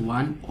 which is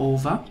 1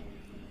 over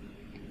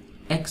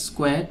x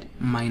squared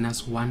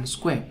minus 1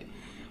 squared,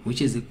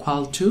 which is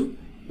equal to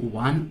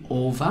 1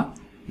 over,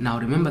 now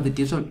remember the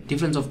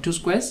difference of two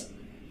squares,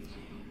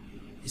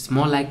 it's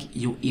more like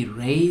you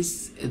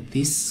erase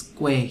this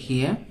square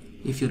here.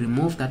 If you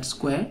remove that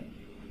square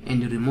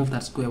and you remove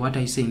that square, what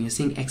are you saying? You're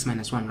saying x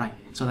minus 1, right?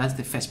 So that's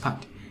the first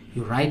part.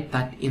 You write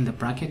that in the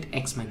bracket,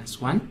 x minus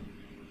 1.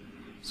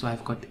 So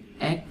I've got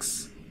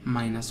x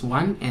minus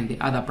 1, and the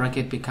other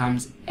bracket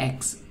becomes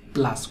x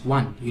plus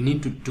 1. You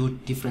need to do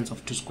difference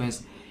of two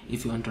squares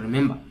if you want to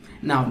remember.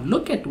 Now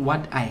look at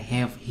what I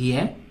have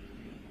here,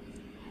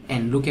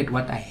 and look at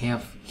what I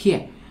have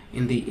here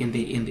in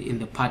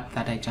the part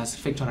that I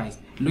just factorized.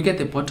 Look at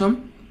the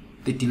bottom,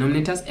 the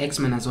denominators, x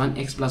minus 1,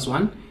 x plus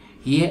 1.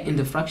 Here in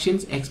the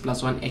fractions, x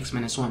plus 1, x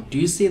minus 1. Do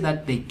you see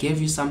that they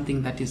gave you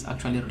something that is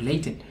actually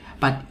related?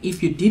 But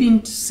if you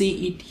didn't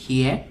see it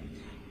here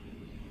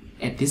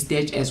at this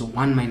stage as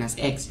 1 minus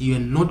x, you are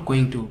not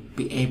going to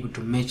be able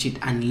to match it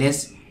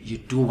unless you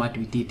do what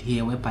we did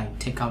here, whereby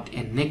take out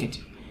a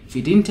negative. If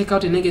you didn't take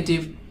out a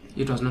negative,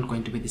 it was not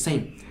going to be the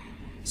same.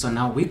 So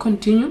now we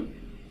continue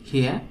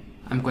here.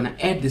 I'm going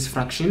to add this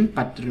fraction,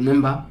 but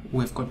remember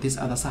we've got this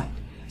other side.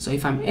 So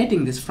if I'm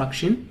adding this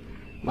fraction,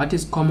 what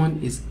is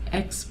common is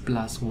x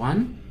plus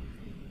 1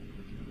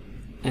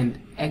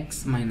 and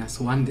x minus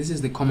 1. This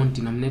is the common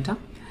denominator.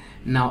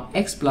 Now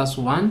x plus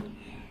 1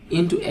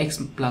 into x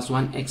plus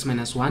 1, x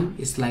minus 1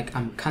 is like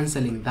I'm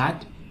cancelling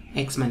that.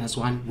 X minus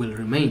 1 will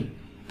remain,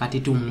 but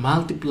it will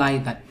multiply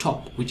that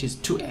top, which is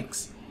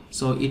 2x.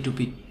 So it will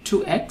be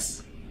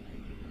 2x.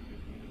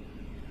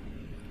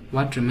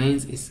 What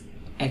remains is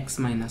x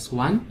minus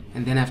 1,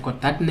 and then I've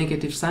got that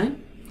negative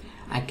sign.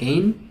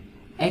 Again,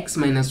 x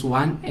minus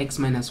 1, x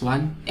minus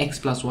 1, x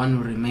plus 1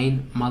 will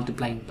remain,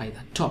 multiplying by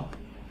the top.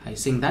 Are you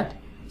seeing that?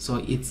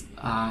 So it's,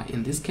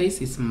 in this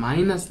case, it's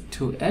minus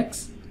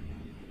 2x,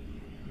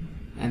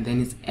 and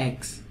then it's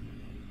x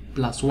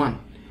plus 1.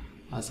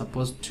 I was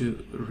supposed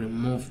to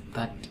remove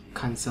that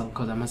cancel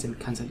because I mustn't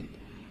cancel it.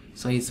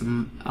 So it's,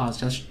 I was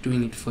just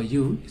doing it for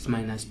you. It's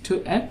minus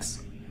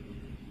 2x,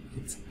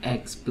 it's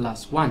x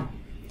plus 1.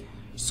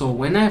 So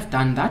when I've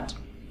done that,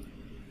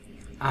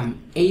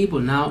 I'm able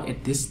now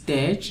at this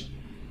stage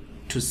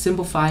to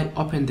simplify,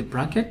 open the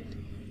bracket,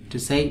 to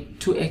say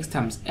 2x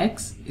times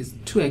x is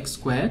 2x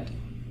squared,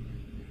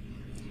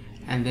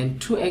 and then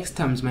 2x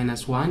times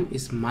minus 1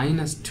 is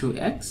minus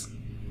 2x,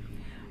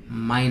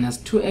 minus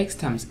 2x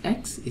times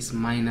x is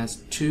minus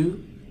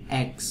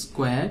 2x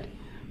squared,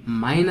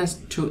 minus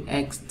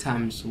 2x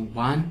times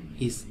 1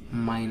 is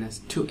minus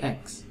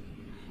 2x,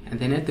 and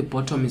then at the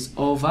bottom is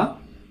over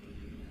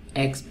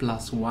x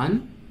plus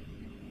 1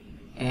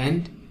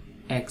 and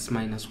x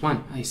minus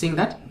 1. Are you seeing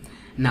that?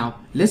 Now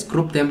let's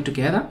group them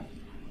together,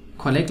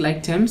 collect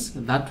like terms,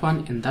 that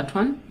one and that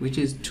one, which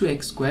is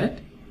 2x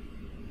squared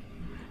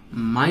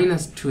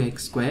minus 2x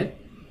squared,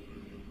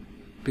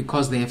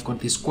 because they have got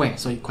the square,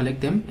 so you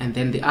collect them, and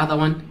then the other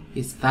one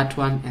is that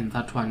one and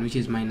that one, which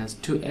is minus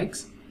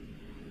 2x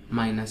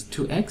minus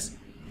 2x.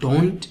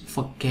 Don't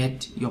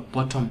forget your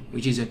bottom,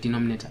 which is your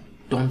denominator.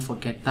 Don't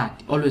forget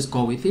that. Always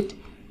go with it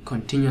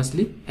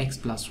continuously, x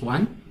plus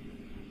 1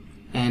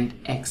 and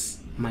x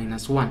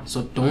minus 1.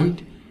 So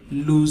don't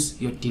lose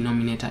your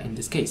denominator in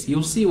this case.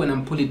 You'll see when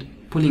I'm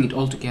pulling it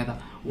all together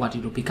what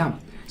it will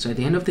become. So at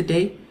the end of the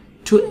day,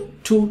 2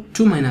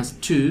 minus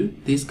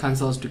 2, this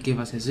cancels to give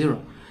us a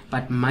 0.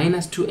 But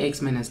minus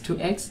 2x minus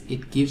 2x,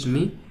 it gives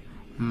me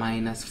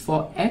minus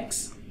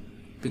 4x,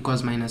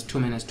 because minus 2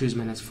 minus 2 is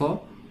minus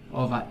 4,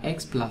 over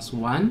x plus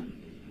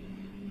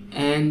 1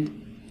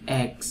 and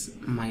x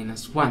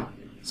minus 1.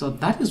 So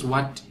that is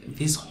what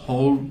this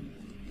whole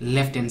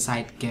left hand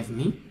side gave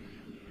me.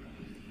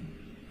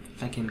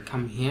 If I can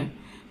come here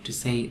to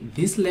say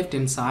this left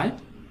hand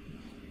side,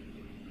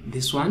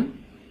 this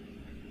one,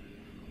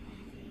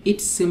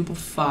 it's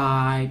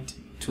simplified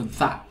to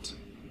that.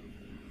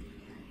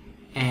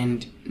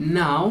 And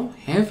now,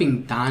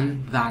 having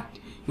done that,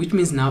 which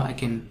means now I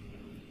can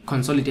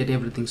consolidate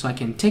everything. So I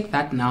can take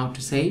that now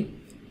to say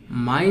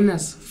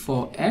minus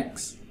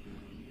 4x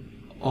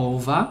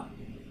over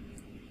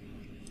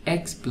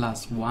x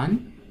plus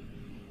 1,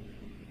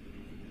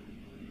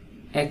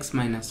 x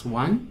minus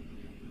 1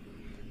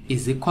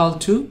 is equal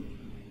to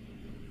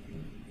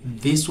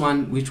this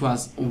one, which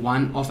was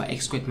 1 over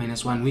x squared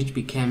minus 1, which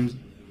became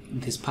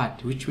this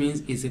part, which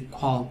means is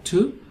equal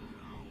to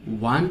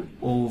 1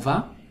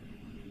 over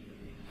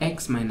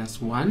x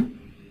minus 1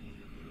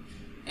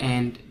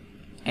 and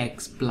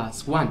x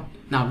plus 1.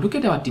 Now look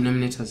at our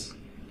denominators.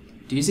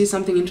 Do you see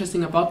something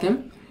interesting about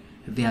them?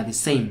 They are the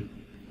same.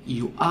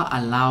 You are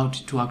allowed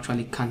to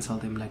actually cancel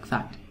them like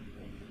that.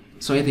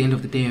 So at the end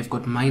of the day, I've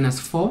got minus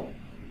 4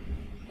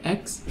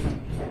 x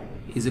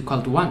is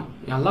equal to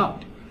 1. You're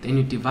allowed. Then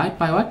you divide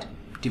by what?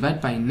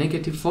 Divide by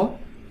negative 4,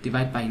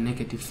 divide by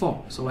negative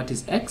 4. So what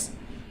is x?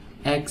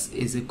 X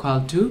is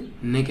equal to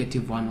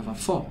negative 1 over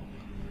 4.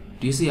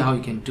 Do you see how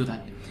you can do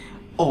that?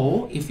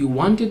 Or if you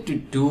wanted to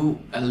do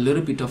a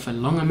little bit of a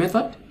longer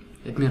method,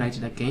 let me write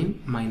it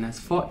again. Minus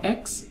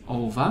 4x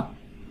over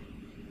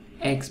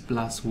x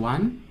plus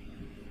 1.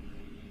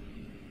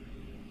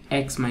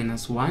 X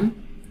minus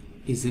 1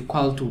 is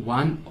equal to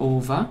 1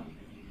 over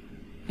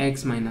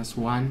x minus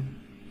 1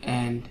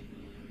 and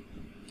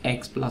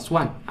x plus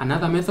 1.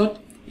 Another method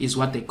is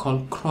what they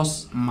call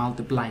cross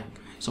multiplying.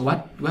 So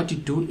what you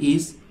do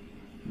is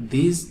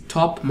this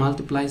top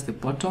multiplies the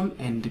bottom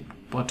and the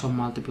bottom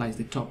multiplies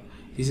the top.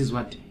 This is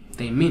what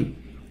they mean.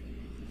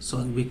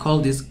 So we call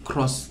this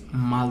cross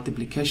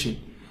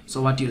multiplication.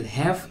 So what you'll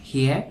have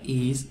here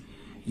is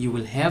you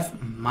will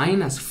have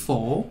minus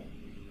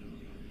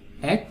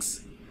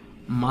 4x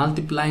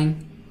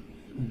multiplying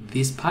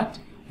this part,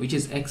 which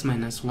is x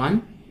minus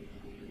 1,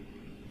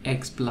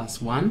 x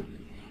plus 1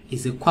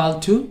 is equal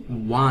to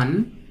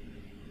 1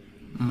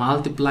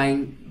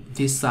 multiplying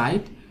this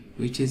side,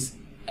 which is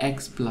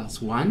x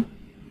plus 1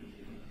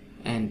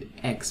 and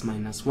x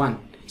minus 1.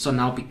 So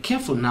now be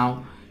careful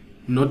now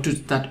not to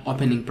start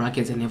opening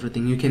brackets and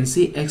everything. You can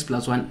see x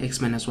plus 1,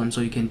 x minus 1,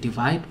 so you can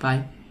divide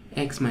by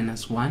x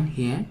minus 1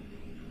 here,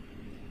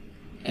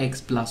 x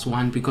plus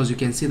 1, because you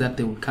can see that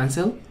they will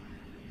cancel,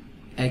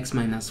 x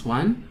minus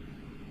 1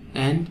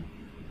 and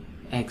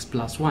x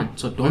plus 1.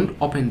 So don't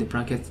open the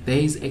brackets. There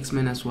is x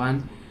minus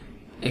 1,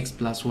 x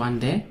plus 1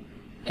 there,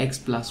 x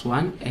plus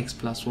 1, x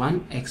plus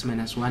 1, x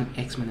minus 1,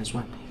 x minus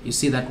 1. You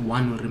see that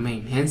 1 will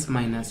remain, hence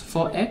minus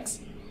 4x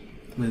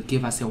will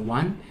give us a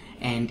 1,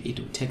 and it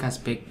will take us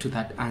back to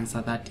that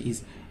answer, that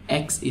is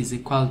x is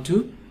equal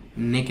to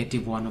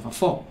negative 1 over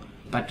 4.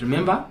 But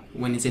remember,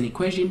 when it's an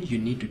equation, you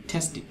need to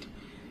test it.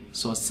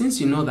 So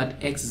since you know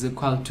that x is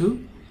equal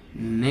to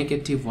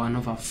negative 1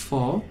 over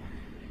 4,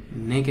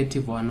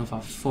 negative 1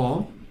 over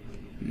 4,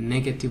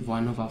 negative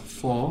 1 over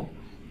 4,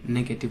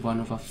 negative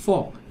 1 over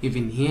 4.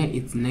 Even here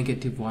it's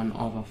negative 1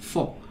 over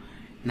 4.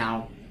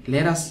 Now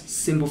let us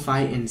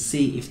simplify and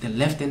see if the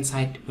left hand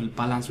side will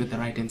balance with the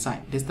right hand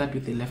side. Let's start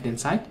with the left hand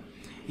side.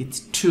 It's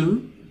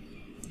 2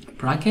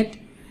 bracket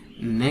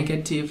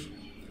negative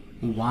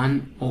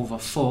 1 over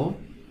 4.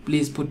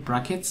 Please put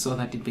brackets so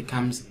that it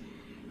becomes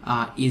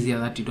easier,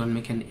 that you don't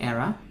make an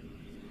error.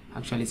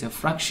 Actually it's a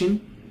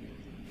fraction.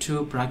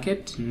 2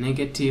 bracket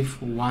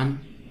negative 1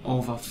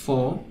 over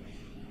 4,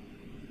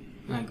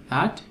 like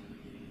that,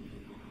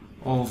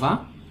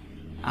 over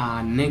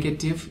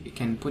negative, you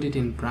can put it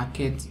in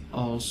brackets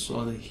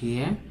also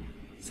here,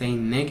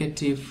 saying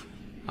negative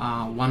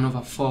 1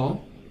 over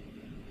 4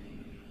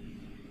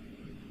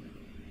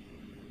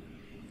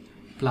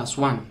 plus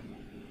 1.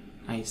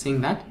 Are you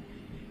seeing that?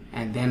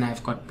 And then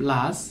I've got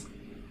plus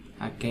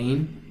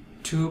again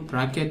 2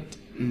 bracket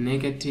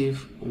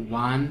negative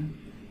 1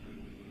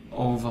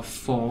 over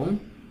 4,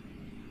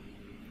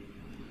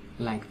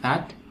 like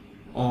that,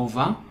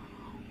 over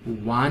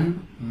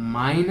 1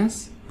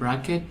 minus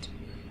bracket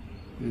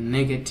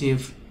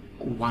negative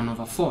 1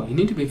 over 4. You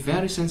need to be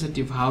very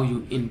sensitive how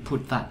you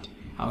input that.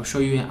 I'll show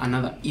you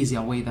another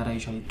easier way that I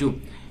usually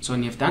do. So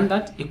when you've done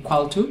that,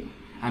 equal to,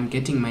 I'm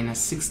getting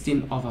minus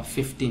 16 over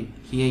 15.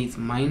 Here is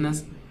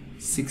minus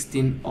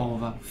 16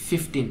 over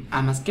 15.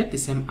 I must get the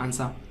same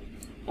answer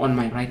on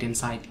my right hand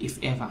side if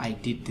ever I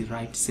did the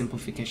right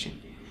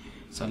simplification.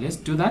 So let's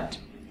do that.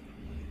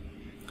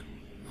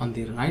 On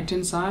the right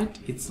hand side,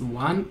 it's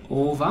 1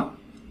 over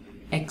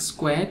x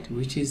squared,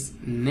 which is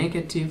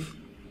negative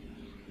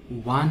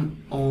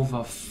 1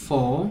 over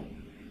 4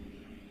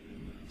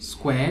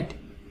 squared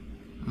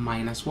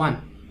minus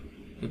 1,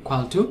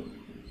 equal to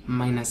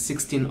minus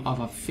 16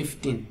 over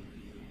 15.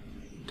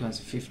 It was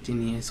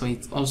 15 here, so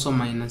it's also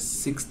minus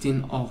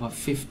 16 over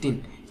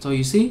 15. So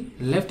you see,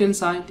 left hand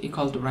side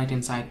equal to right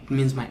hand side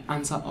means my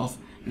answer of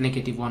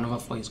negative 1 over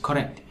 4 is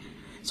correct.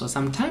 So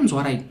sometimes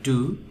what I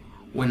do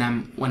when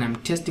I'm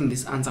testing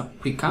this answer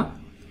quicker,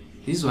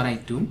 this is what I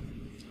do.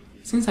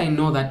 Since I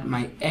know that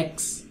my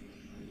x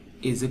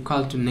is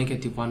equal to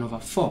negative 1 over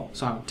 4,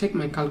 so I'll take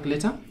my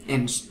calculator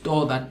and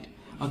store that.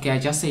 Okay, I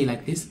just say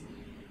like this,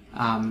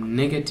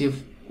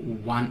 negative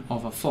 1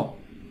 over 4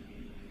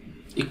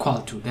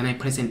 equal to, then I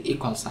press an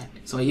equal sign.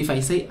 So if I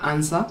say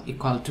answer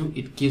equal to,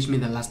 it gives me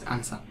the last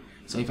answer.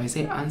 So if I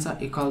say answer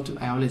equal to,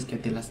 I always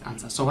get the last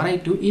answer. So what I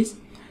do is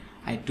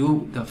I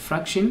do the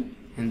fraction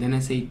and then I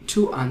say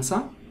 2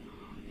 answer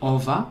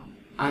over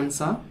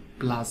answer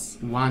plus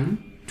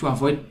 1 to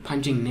avoid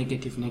punching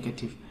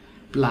negative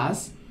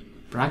plus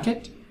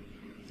bracket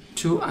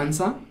 2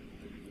 answer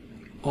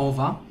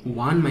over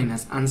 1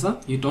 minus answer.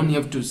 You don't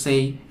have to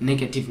say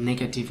negative,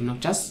 you know,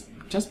 just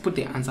put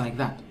the answer like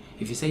that.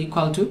 If you say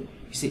equal to,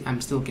 you see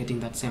I'm still getting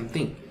that same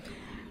thing.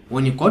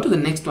 When you go to the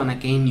next one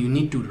again, you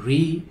need to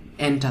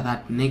re-enter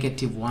that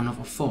negative 1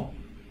 over 4.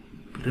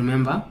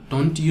 Remember,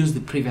 don't use the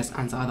previous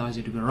answer, otherwise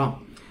it will be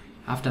wrong.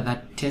 After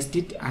that, test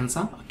it,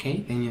 answer,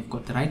 okay, then you've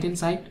got the right hand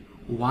side,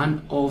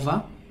 1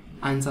 over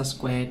answer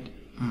squared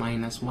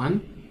minus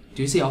 1.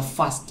 Do you see how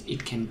fast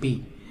it can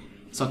be?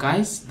 So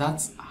guys,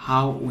 that's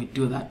how we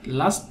do that.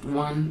 Last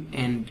one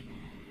and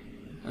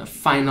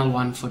final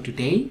one for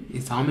today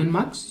is how many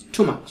marks?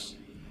 2 marks.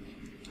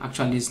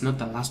 Actually, it's not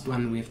the last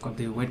one. We've got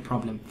the word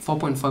problem.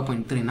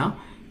 4.4.3 now.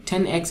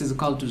 10x is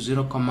equal to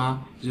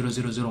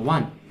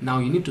 0,0001. Now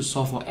you need to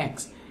solve for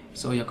x.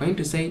 So you're going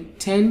to say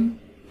 10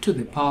 to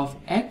the power of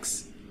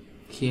x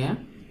here.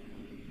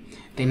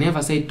 They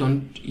never say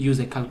don't use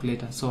a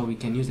calculator, so we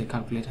can use a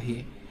calculator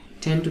here.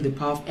 10 to the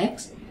power of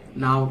x.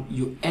 Now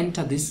you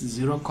enter this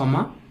 0,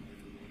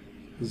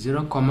 there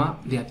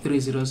are 3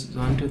 zeros,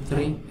 1, 2,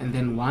 3, and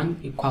then 1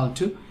 equal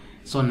to.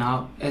 So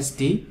now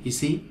SD, you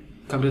see,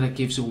 calculator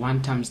gives you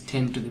 1 times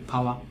 10 to the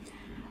power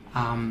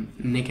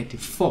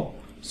negative 4.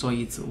 So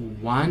it's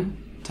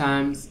 1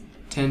 times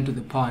 10 to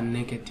the power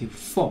negative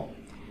 4.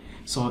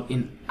 So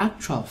in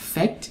actual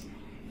fact,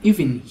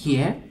 even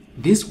here,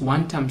 this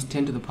 1 times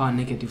 10 to the power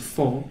negative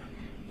 4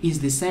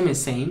 is the same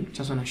as saying,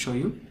 just want to show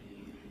you,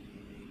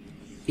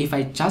 if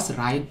I just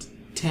write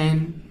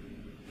 10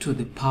 to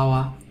the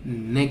power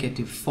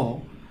negative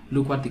 4,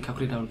 look what the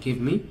calculator will give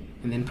me,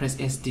 and then press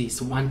SD.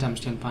 So 1 times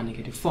 10 to the power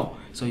negative 4.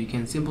 So you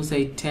can simply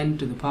say 10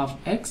 to the power of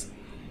x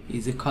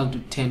is equal to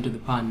 10 to the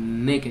power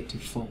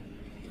negative 4.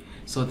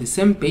 So the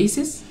same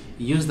basis,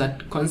 use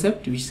that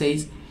concept which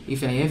says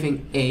if you're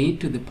having a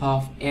to the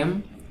power of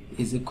m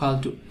is equal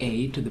to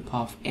a to the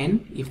power of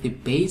n, if the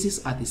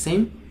bases are the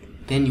same,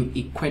 then you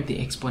equate the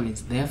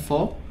exponents.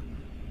 Therefore,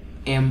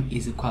 m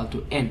is equal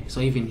to n.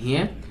 So even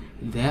here,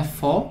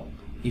 therefore,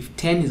 if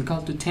 10 is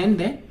equal to 10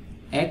 there,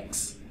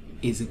 x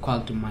is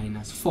equal to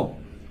minus 4.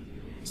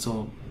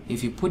 So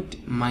if you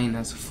put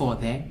minus 4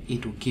 there,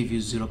 it will give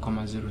you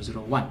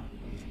 0,001.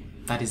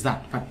 That is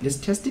that. But let's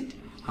test it.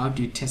 How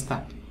do you test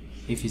that?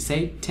 If you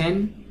say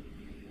 10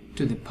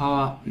 to the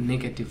power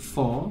negative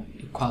 4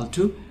 equal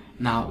to,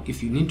 now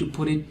if you need to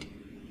put it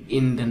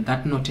in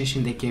that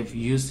notation they gave,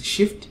 use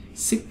shift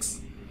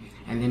 6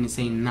 and then you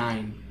say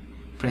 9,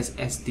 press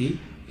SD,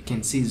 you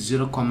can see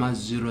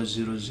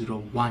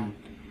 0,0001.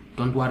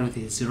 Don't worry with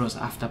the zeros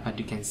after, but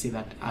you can see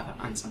that other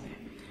answer there.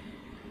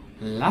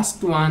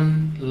 Last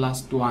one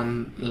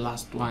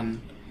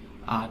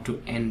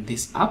to end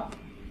this up.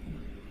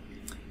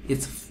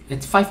 It's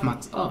 5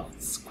 marks. Oh,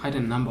 it's quite a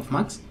number of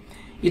marks.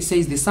 It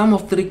says the sum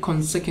of 3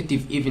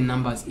 consecutive even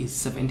numbers is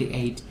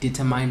 78.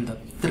 Determine the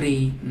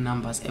 3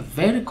 numbers. A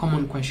very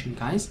common question,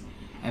 guys.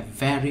 A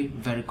very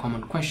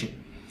common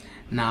question.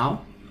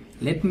 Now,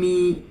 let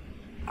me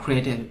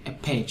create a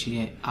page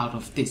here out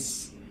of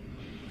this.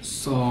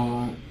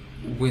 So,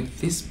 with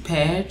this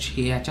page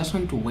here, I just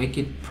want to work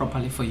it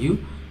properly for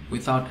you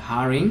without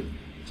hurrying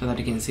so that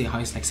you can see how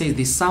it's like. Says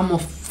the sum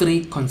of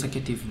 3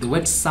 consecutive. The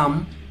word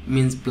sum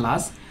means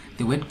plus.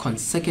 The word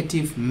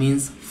consecutive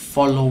means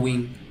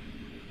following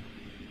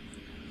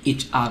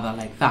each other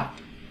like that,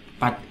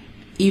 but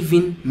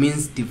even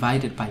means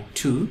divided by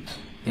 2.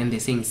 Then they're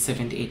saying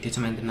 78.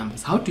 Determine the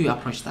numbers. How do you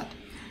approach that?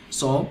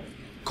 So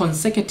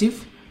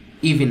consecutive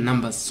even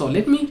numbers. So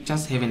let me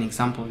just have an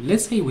example.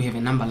 Let's say we have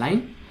a number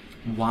line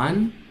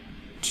 1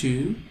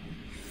 2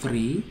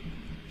 3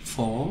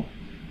 4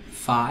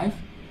 5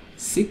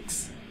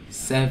 6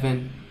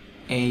 7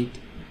 8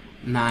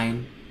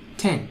 9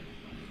 10.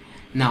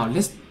 Now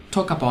let's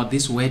talk about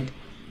this word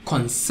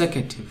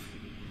consecutive.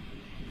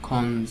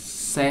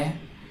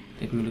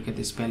 Let me look at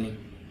the spelling.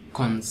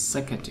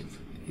 Consecutive,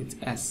 it's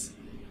S.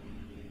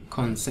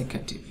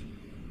 Consecutive.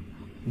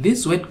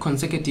 This word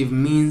consecutive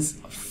means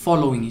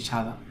following each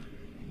other.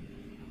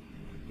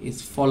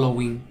 It's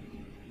following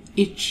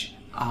each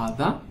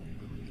other.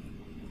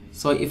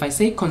 So if I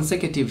say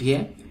consecutive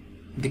here,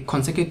 the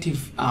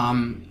consecutive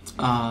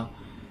the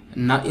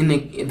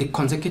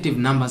consecutive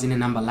numbers in a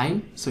number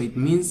line, so it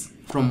means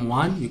from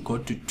 1 you go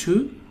to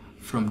 2,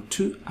 from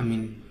 2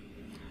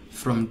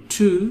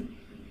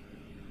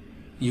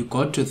 you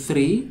go to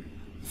 3,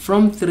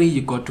 from 3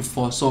 you go to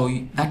 4. So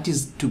that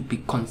is to be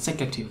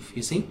consecutive.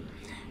 You see,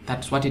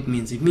 that's what it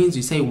means. It means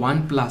you say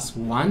 1 plus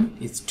 1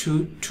 is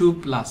 2, 2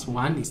 plus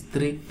 1 is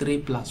 3, 3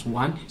 plus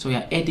 1. So you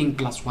are adding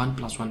plus 1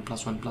 plus 1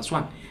 plus 1 plus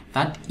 1.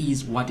 That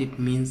is what it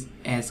means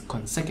as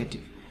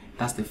consecutive.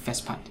 That's the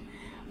first part.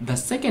 The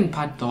second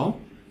part though,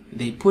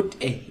 they put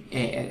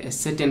a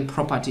certain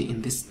property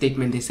in this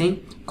statement. They're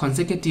saying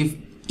consecutive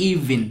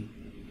even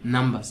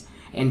numbers.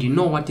 And you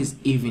know what is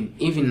even?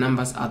 Even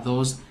numbers are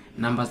those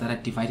numbers that are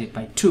divided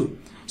by 2.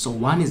 So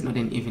 1 is not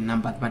an even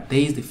number, but there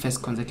is the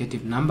first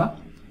consecutive number.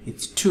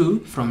 It's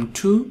 2. From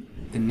 2,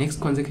 the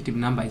next consecutive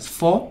number is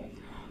 4.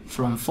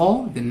 From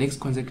 4, the next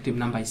consecutive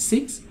number is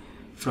 6.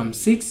 From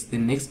 6, the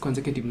next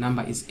consecutive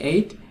number is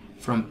 8.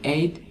 From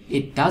 8,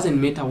 it doesn't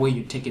matter where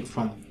you take it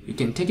from. You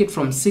can take it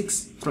from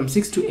 6. From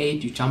 6 to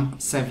 8, you jump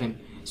 7.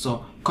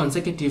 So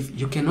consecutive,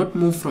 you cannot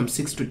move from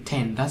 6 to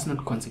 10. That's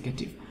not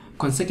consecutive.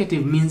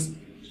 Consecutive means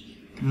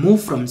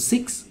move from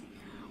 6,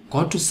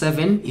 go to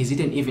 7. Is it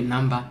an even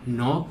number?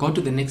 No. Go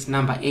to the next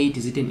number, 8.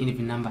 Is it an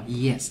even number?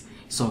 Yes.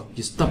 So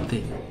you stop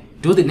there.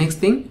 Do the next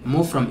thing,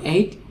 move from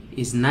 8,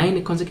 Is 9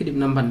 a consecutive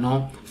number?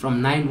 No.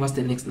 From 9, what's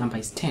the next number?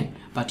 Is 10.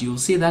 But you'll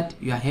see that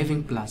you are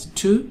having plus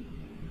 2,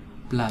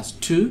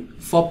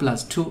 4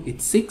 plus 2,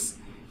 it's 6,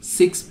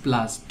 6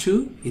 plus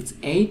 2, it's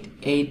 8,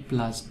 8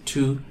 plus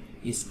 2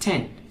 is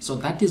 10. So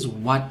that is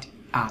what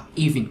are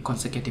even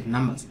consecutive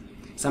numbers.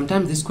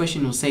 Sometimes this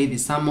question will say the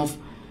sum of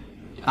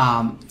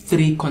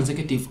 3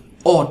 consecutive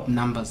odd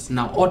numbers.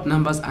 Now, odd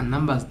numbers are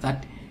numbers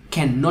that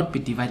cannot be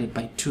divided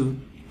by 2,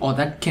 or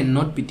that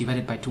cannot be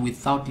divided by 2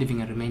 without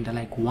leaving a remainder.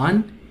 Like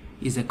 1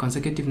 is a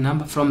consecutive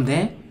number. From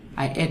there,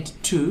 I add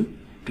 2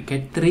 to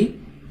get 3.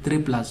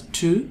 3 plus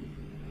 2,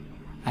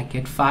 I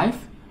get 5.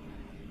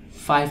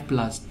 5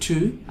 plus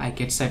 2, I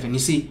get 7. You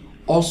see,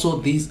 also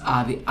these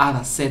are the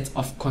other sets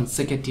of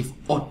consecutive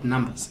odd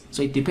numbers.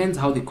 So it depends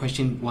how the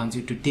question wants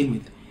you to deal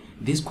with.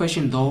 This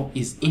question though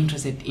is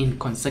interested in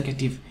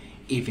consecutive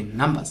even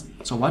numbers.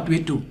 So what we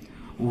do,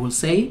 we will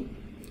say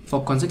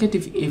for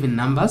consecutive even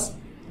numbers,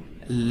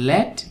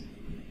 let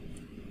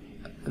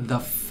the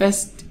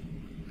first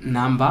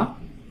number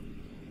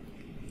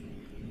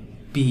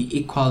be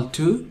equal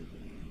to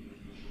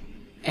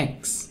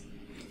x.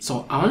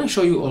 So I want to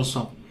show you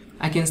also,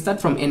 I can start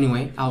from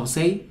anywhere. I will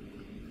say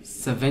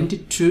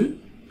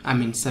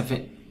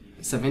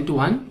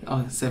 71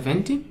 or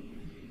 70,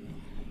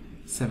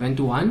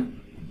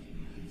 71,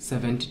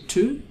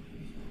 72,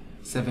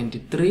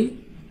 73,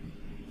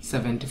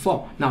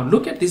 74. Now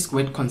look at this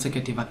word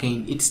consecutive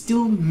again. It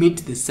still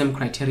meets the same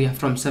criteria.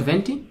 From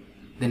 70,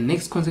 the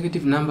next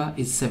consecutive number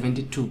is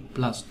 72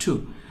 plus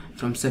 2.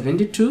 From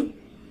 72,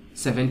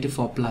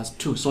 74 plus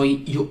 2. So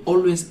you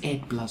always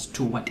add plus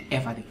 2,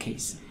 whatever the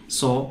case.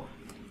 So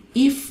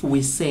if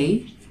we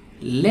say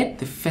let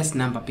the first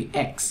number be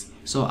x,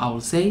 so I will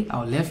say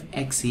I'll leave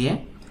x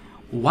here.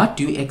 What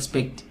do you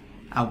expect?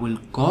 I will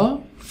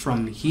go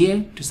from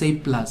here to say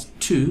plus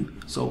 2.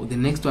 So the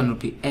next one will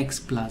be x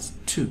plus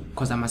 2,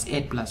 because I must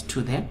add plus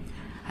 2 there.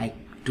 I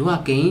do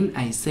again,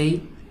 I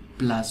say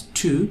plus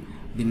 2.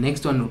 The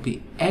next one will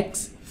be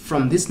x.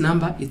 From this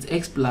number, it's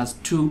x plus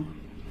 2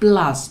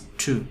 plus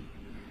 2.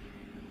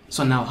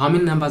 So now how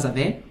many numbers are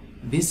there?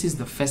 This is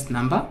the first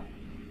number.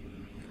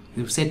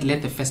 We've said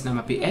let the first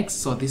number be x.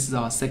 So this is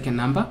our second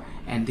number,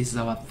 and this is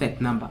our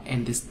third number.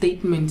 And the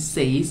statement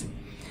says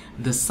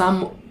the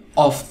sum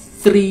of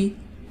 3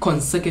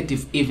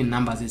 consecutive even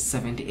numbers is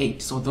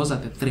 78. So those are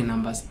the 3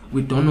 numbers.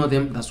 We don't know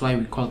them, that's why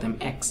we call them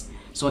x.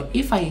 So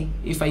if I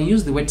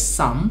use the word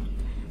sum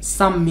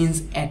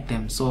means add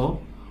them.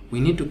 So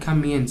we need to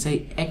come here and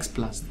say x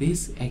plus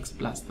this, x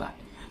plus that.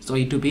 So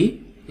it will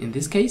be, in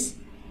this case,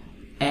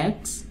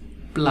 x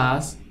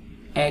plus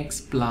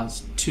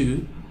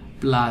 2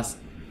 plus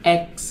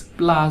x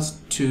plus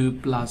 2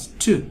 plus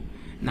 2.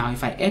 Now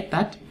if I add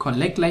that,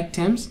 collect like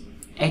terms,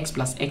 x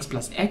plus x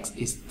plus x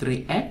is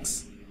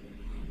 3x.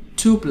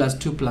 2 plus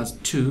 2 plus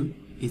 2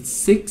 is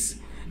 6.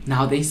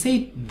 Now they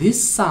say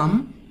this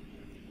sum,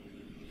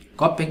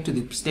 go back to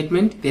the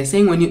statement, they're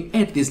saying when you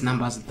add these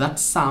numbers, that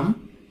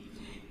sum,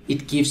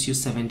 it gives you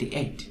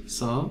 78.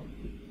 So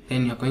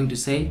then you're going to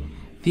say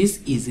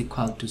this is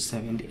equal to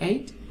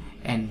 78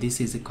 and this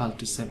is equal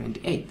to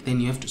 78. Then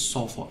you have to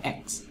solve for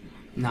x.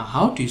 Now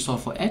how do you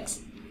solve for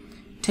x?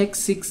 Take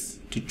 6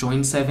 to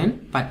join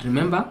 7, but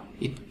remember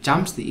it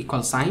jumps the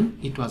equal sign.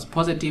 It was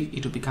positive,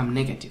 it will become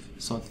negative.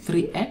 So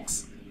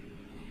 3x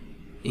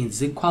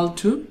is equal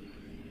to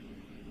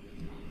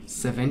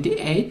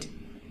 78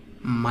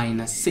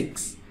 minus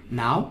 6.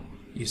 Now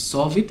you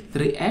solve it.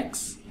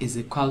 3x is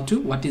equal to,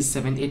 what is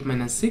 78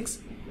 minus 6?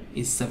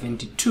 Is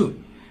 72.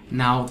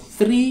 Now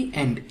 3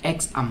 and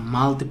x are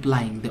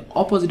multiplying. The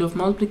opposite of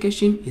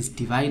multiplication is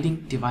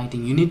dividing.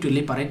 You need to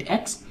liberate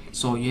x,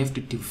 so you have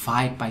to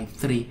divide by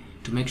 3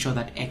 to make sure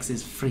that x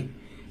is free.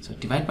 So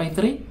divide by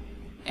 3,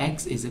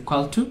 x is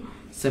equal to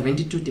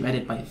 72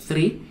 divided by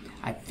 3.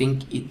 I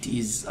think it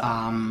is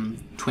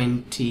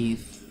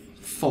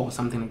 24,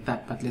 something like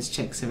that, but let's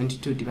check.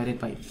 72 divided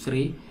by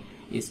 3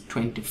 is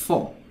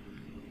 24.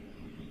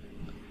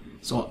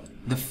 So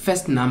the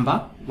first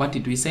number, what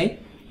did we say?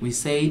 We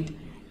said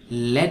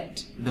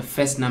let the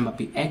first number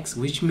be x,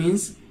 which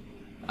means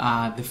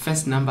the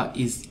first number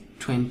is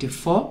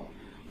 24.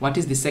 What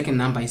is the second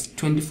number? Is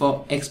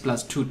 24, x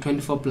plus 2.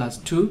 24 plus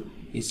 2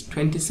 is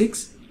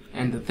 26,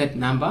 and the third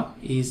number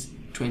is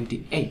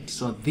 28.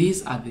 So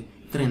these are the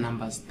 3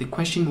 numbers. The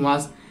question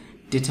was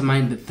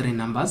determine the 3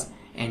 numbers,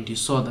 and you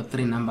saw the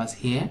 3 numbers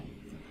here.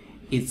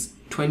 It's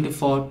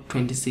 24,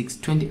 26,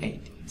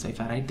 28. So if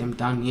I write them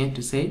down here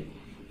to say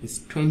it's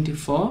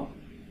 24,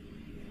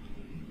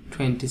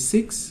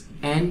 26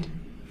 and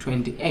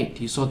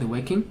 28. You saw the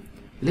working.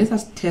 Let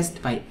us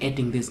test by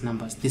adding these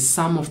numbers, the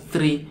sum of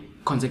 3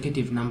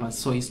 consecutive numbers.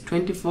 So it's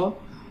 24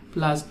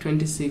 plus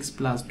 26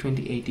 plus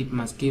 28. It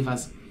must give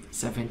us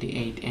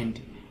 78, and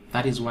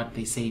that is what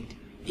they said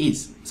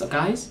is. So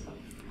guys,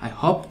 I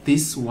hope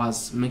this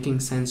was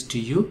making sense to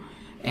you,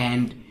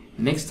 and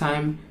next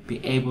time be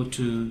able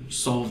to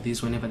solve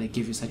this whenever they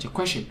give you such a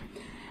question.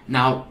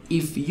 Now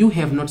if you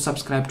have not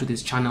subscribed to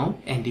this channel,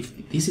 and if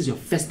this is your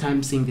first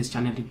time seeing this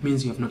channel, it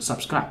means you have not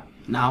subscribed.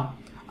 Now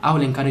I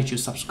will encourage you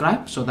to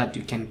subscribe so that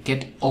you can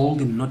get all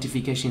the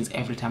notifications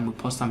every time we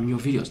post some new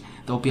videos.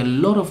 There will be a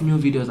lot of new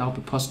videos I'll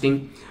be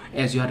posting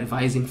as you are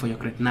revising for your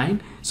grade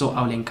 9. So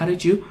I will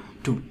encourage you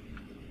to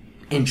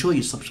ensure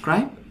you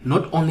subscribe.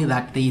 Not only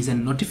that, there is a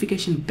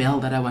notification bell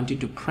that I want you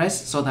to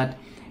press so that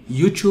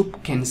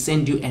YouTube can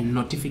send you a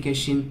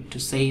notification to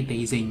say there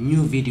is a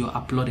new video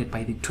uploaded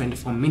by the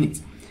 24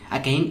 minutes.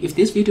 Again, if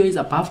this video is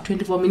above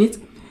 24 minutes,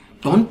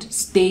 don't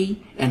stay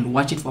and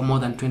watch it for more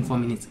than 24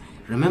 minutes.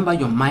 Remember,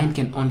 your mind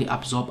can only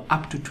absorb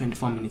up to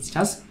 24 minutes.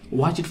 Just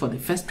watch it for the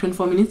first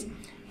 24 minutes,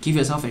 give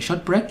yourself a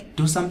short break,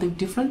 do something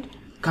different,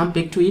 come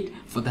back to it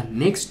for the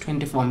next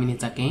 24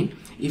 minutes again.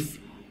 If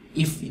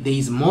there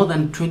is more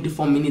than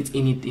 24 minutes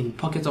in it, in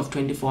pockets of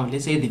 24,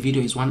 let's say the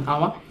video is 1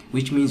 hour,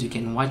 which means you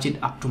can watch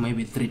it up to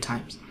maybe 3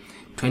 times,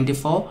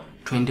 24,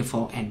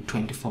 24 and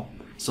 24.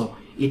 So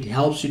it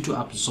helps you to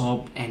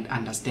absorb and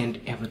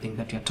understand everything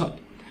that you're taught.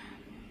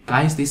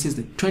 Guys, this is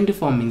the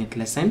 24-minute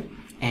lesson,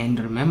 and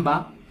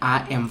remember,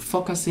 I am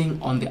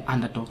focusing on the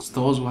underdogs,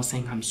 those who are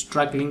saying I'm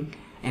struggling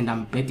and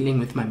I'm battling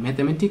with my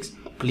mathematics.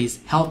 Please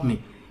help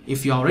me.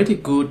 If you're already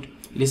good,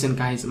 listen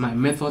guys, my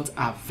methods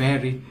are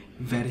very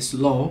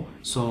slow,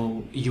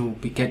 so you'll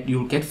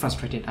get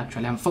frustrated.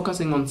 Actually, I'm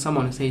focusing on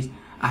someone who says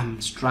I'm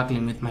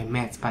struggling with my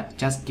maths, but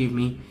just give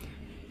me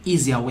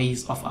easier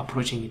ways of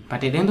approaching it.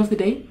 But at the end of the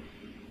day,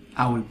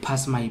 I will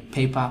pass my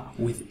paper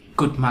with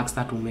good marks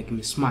that will make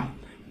me smile.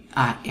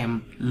 I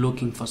am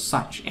looking for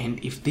such, and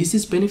if this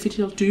is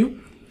beneficial to you,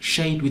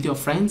 share it with your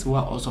friends who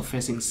are also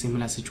facing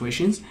similar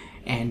situations,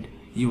 and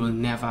you will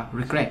never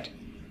regret.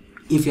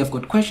 If you have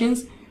got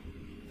questions,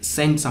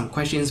 send some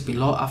questions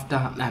below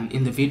after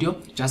in the video.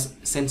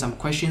 Just send some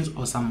questions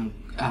or some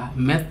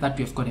math that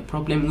you've got a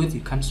problem with,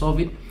 you can't solve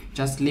it,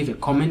 just leave a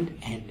comment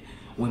and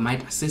we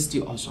might assist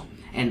you also.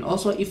 And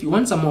also, if you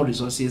want some more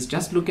resources,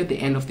 just look at the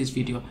end of this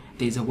video.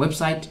 There is a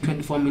website,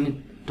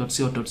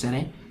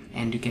 24minute.co.za,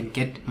 and you can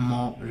get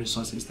more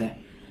resources there.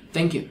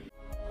 Thank you.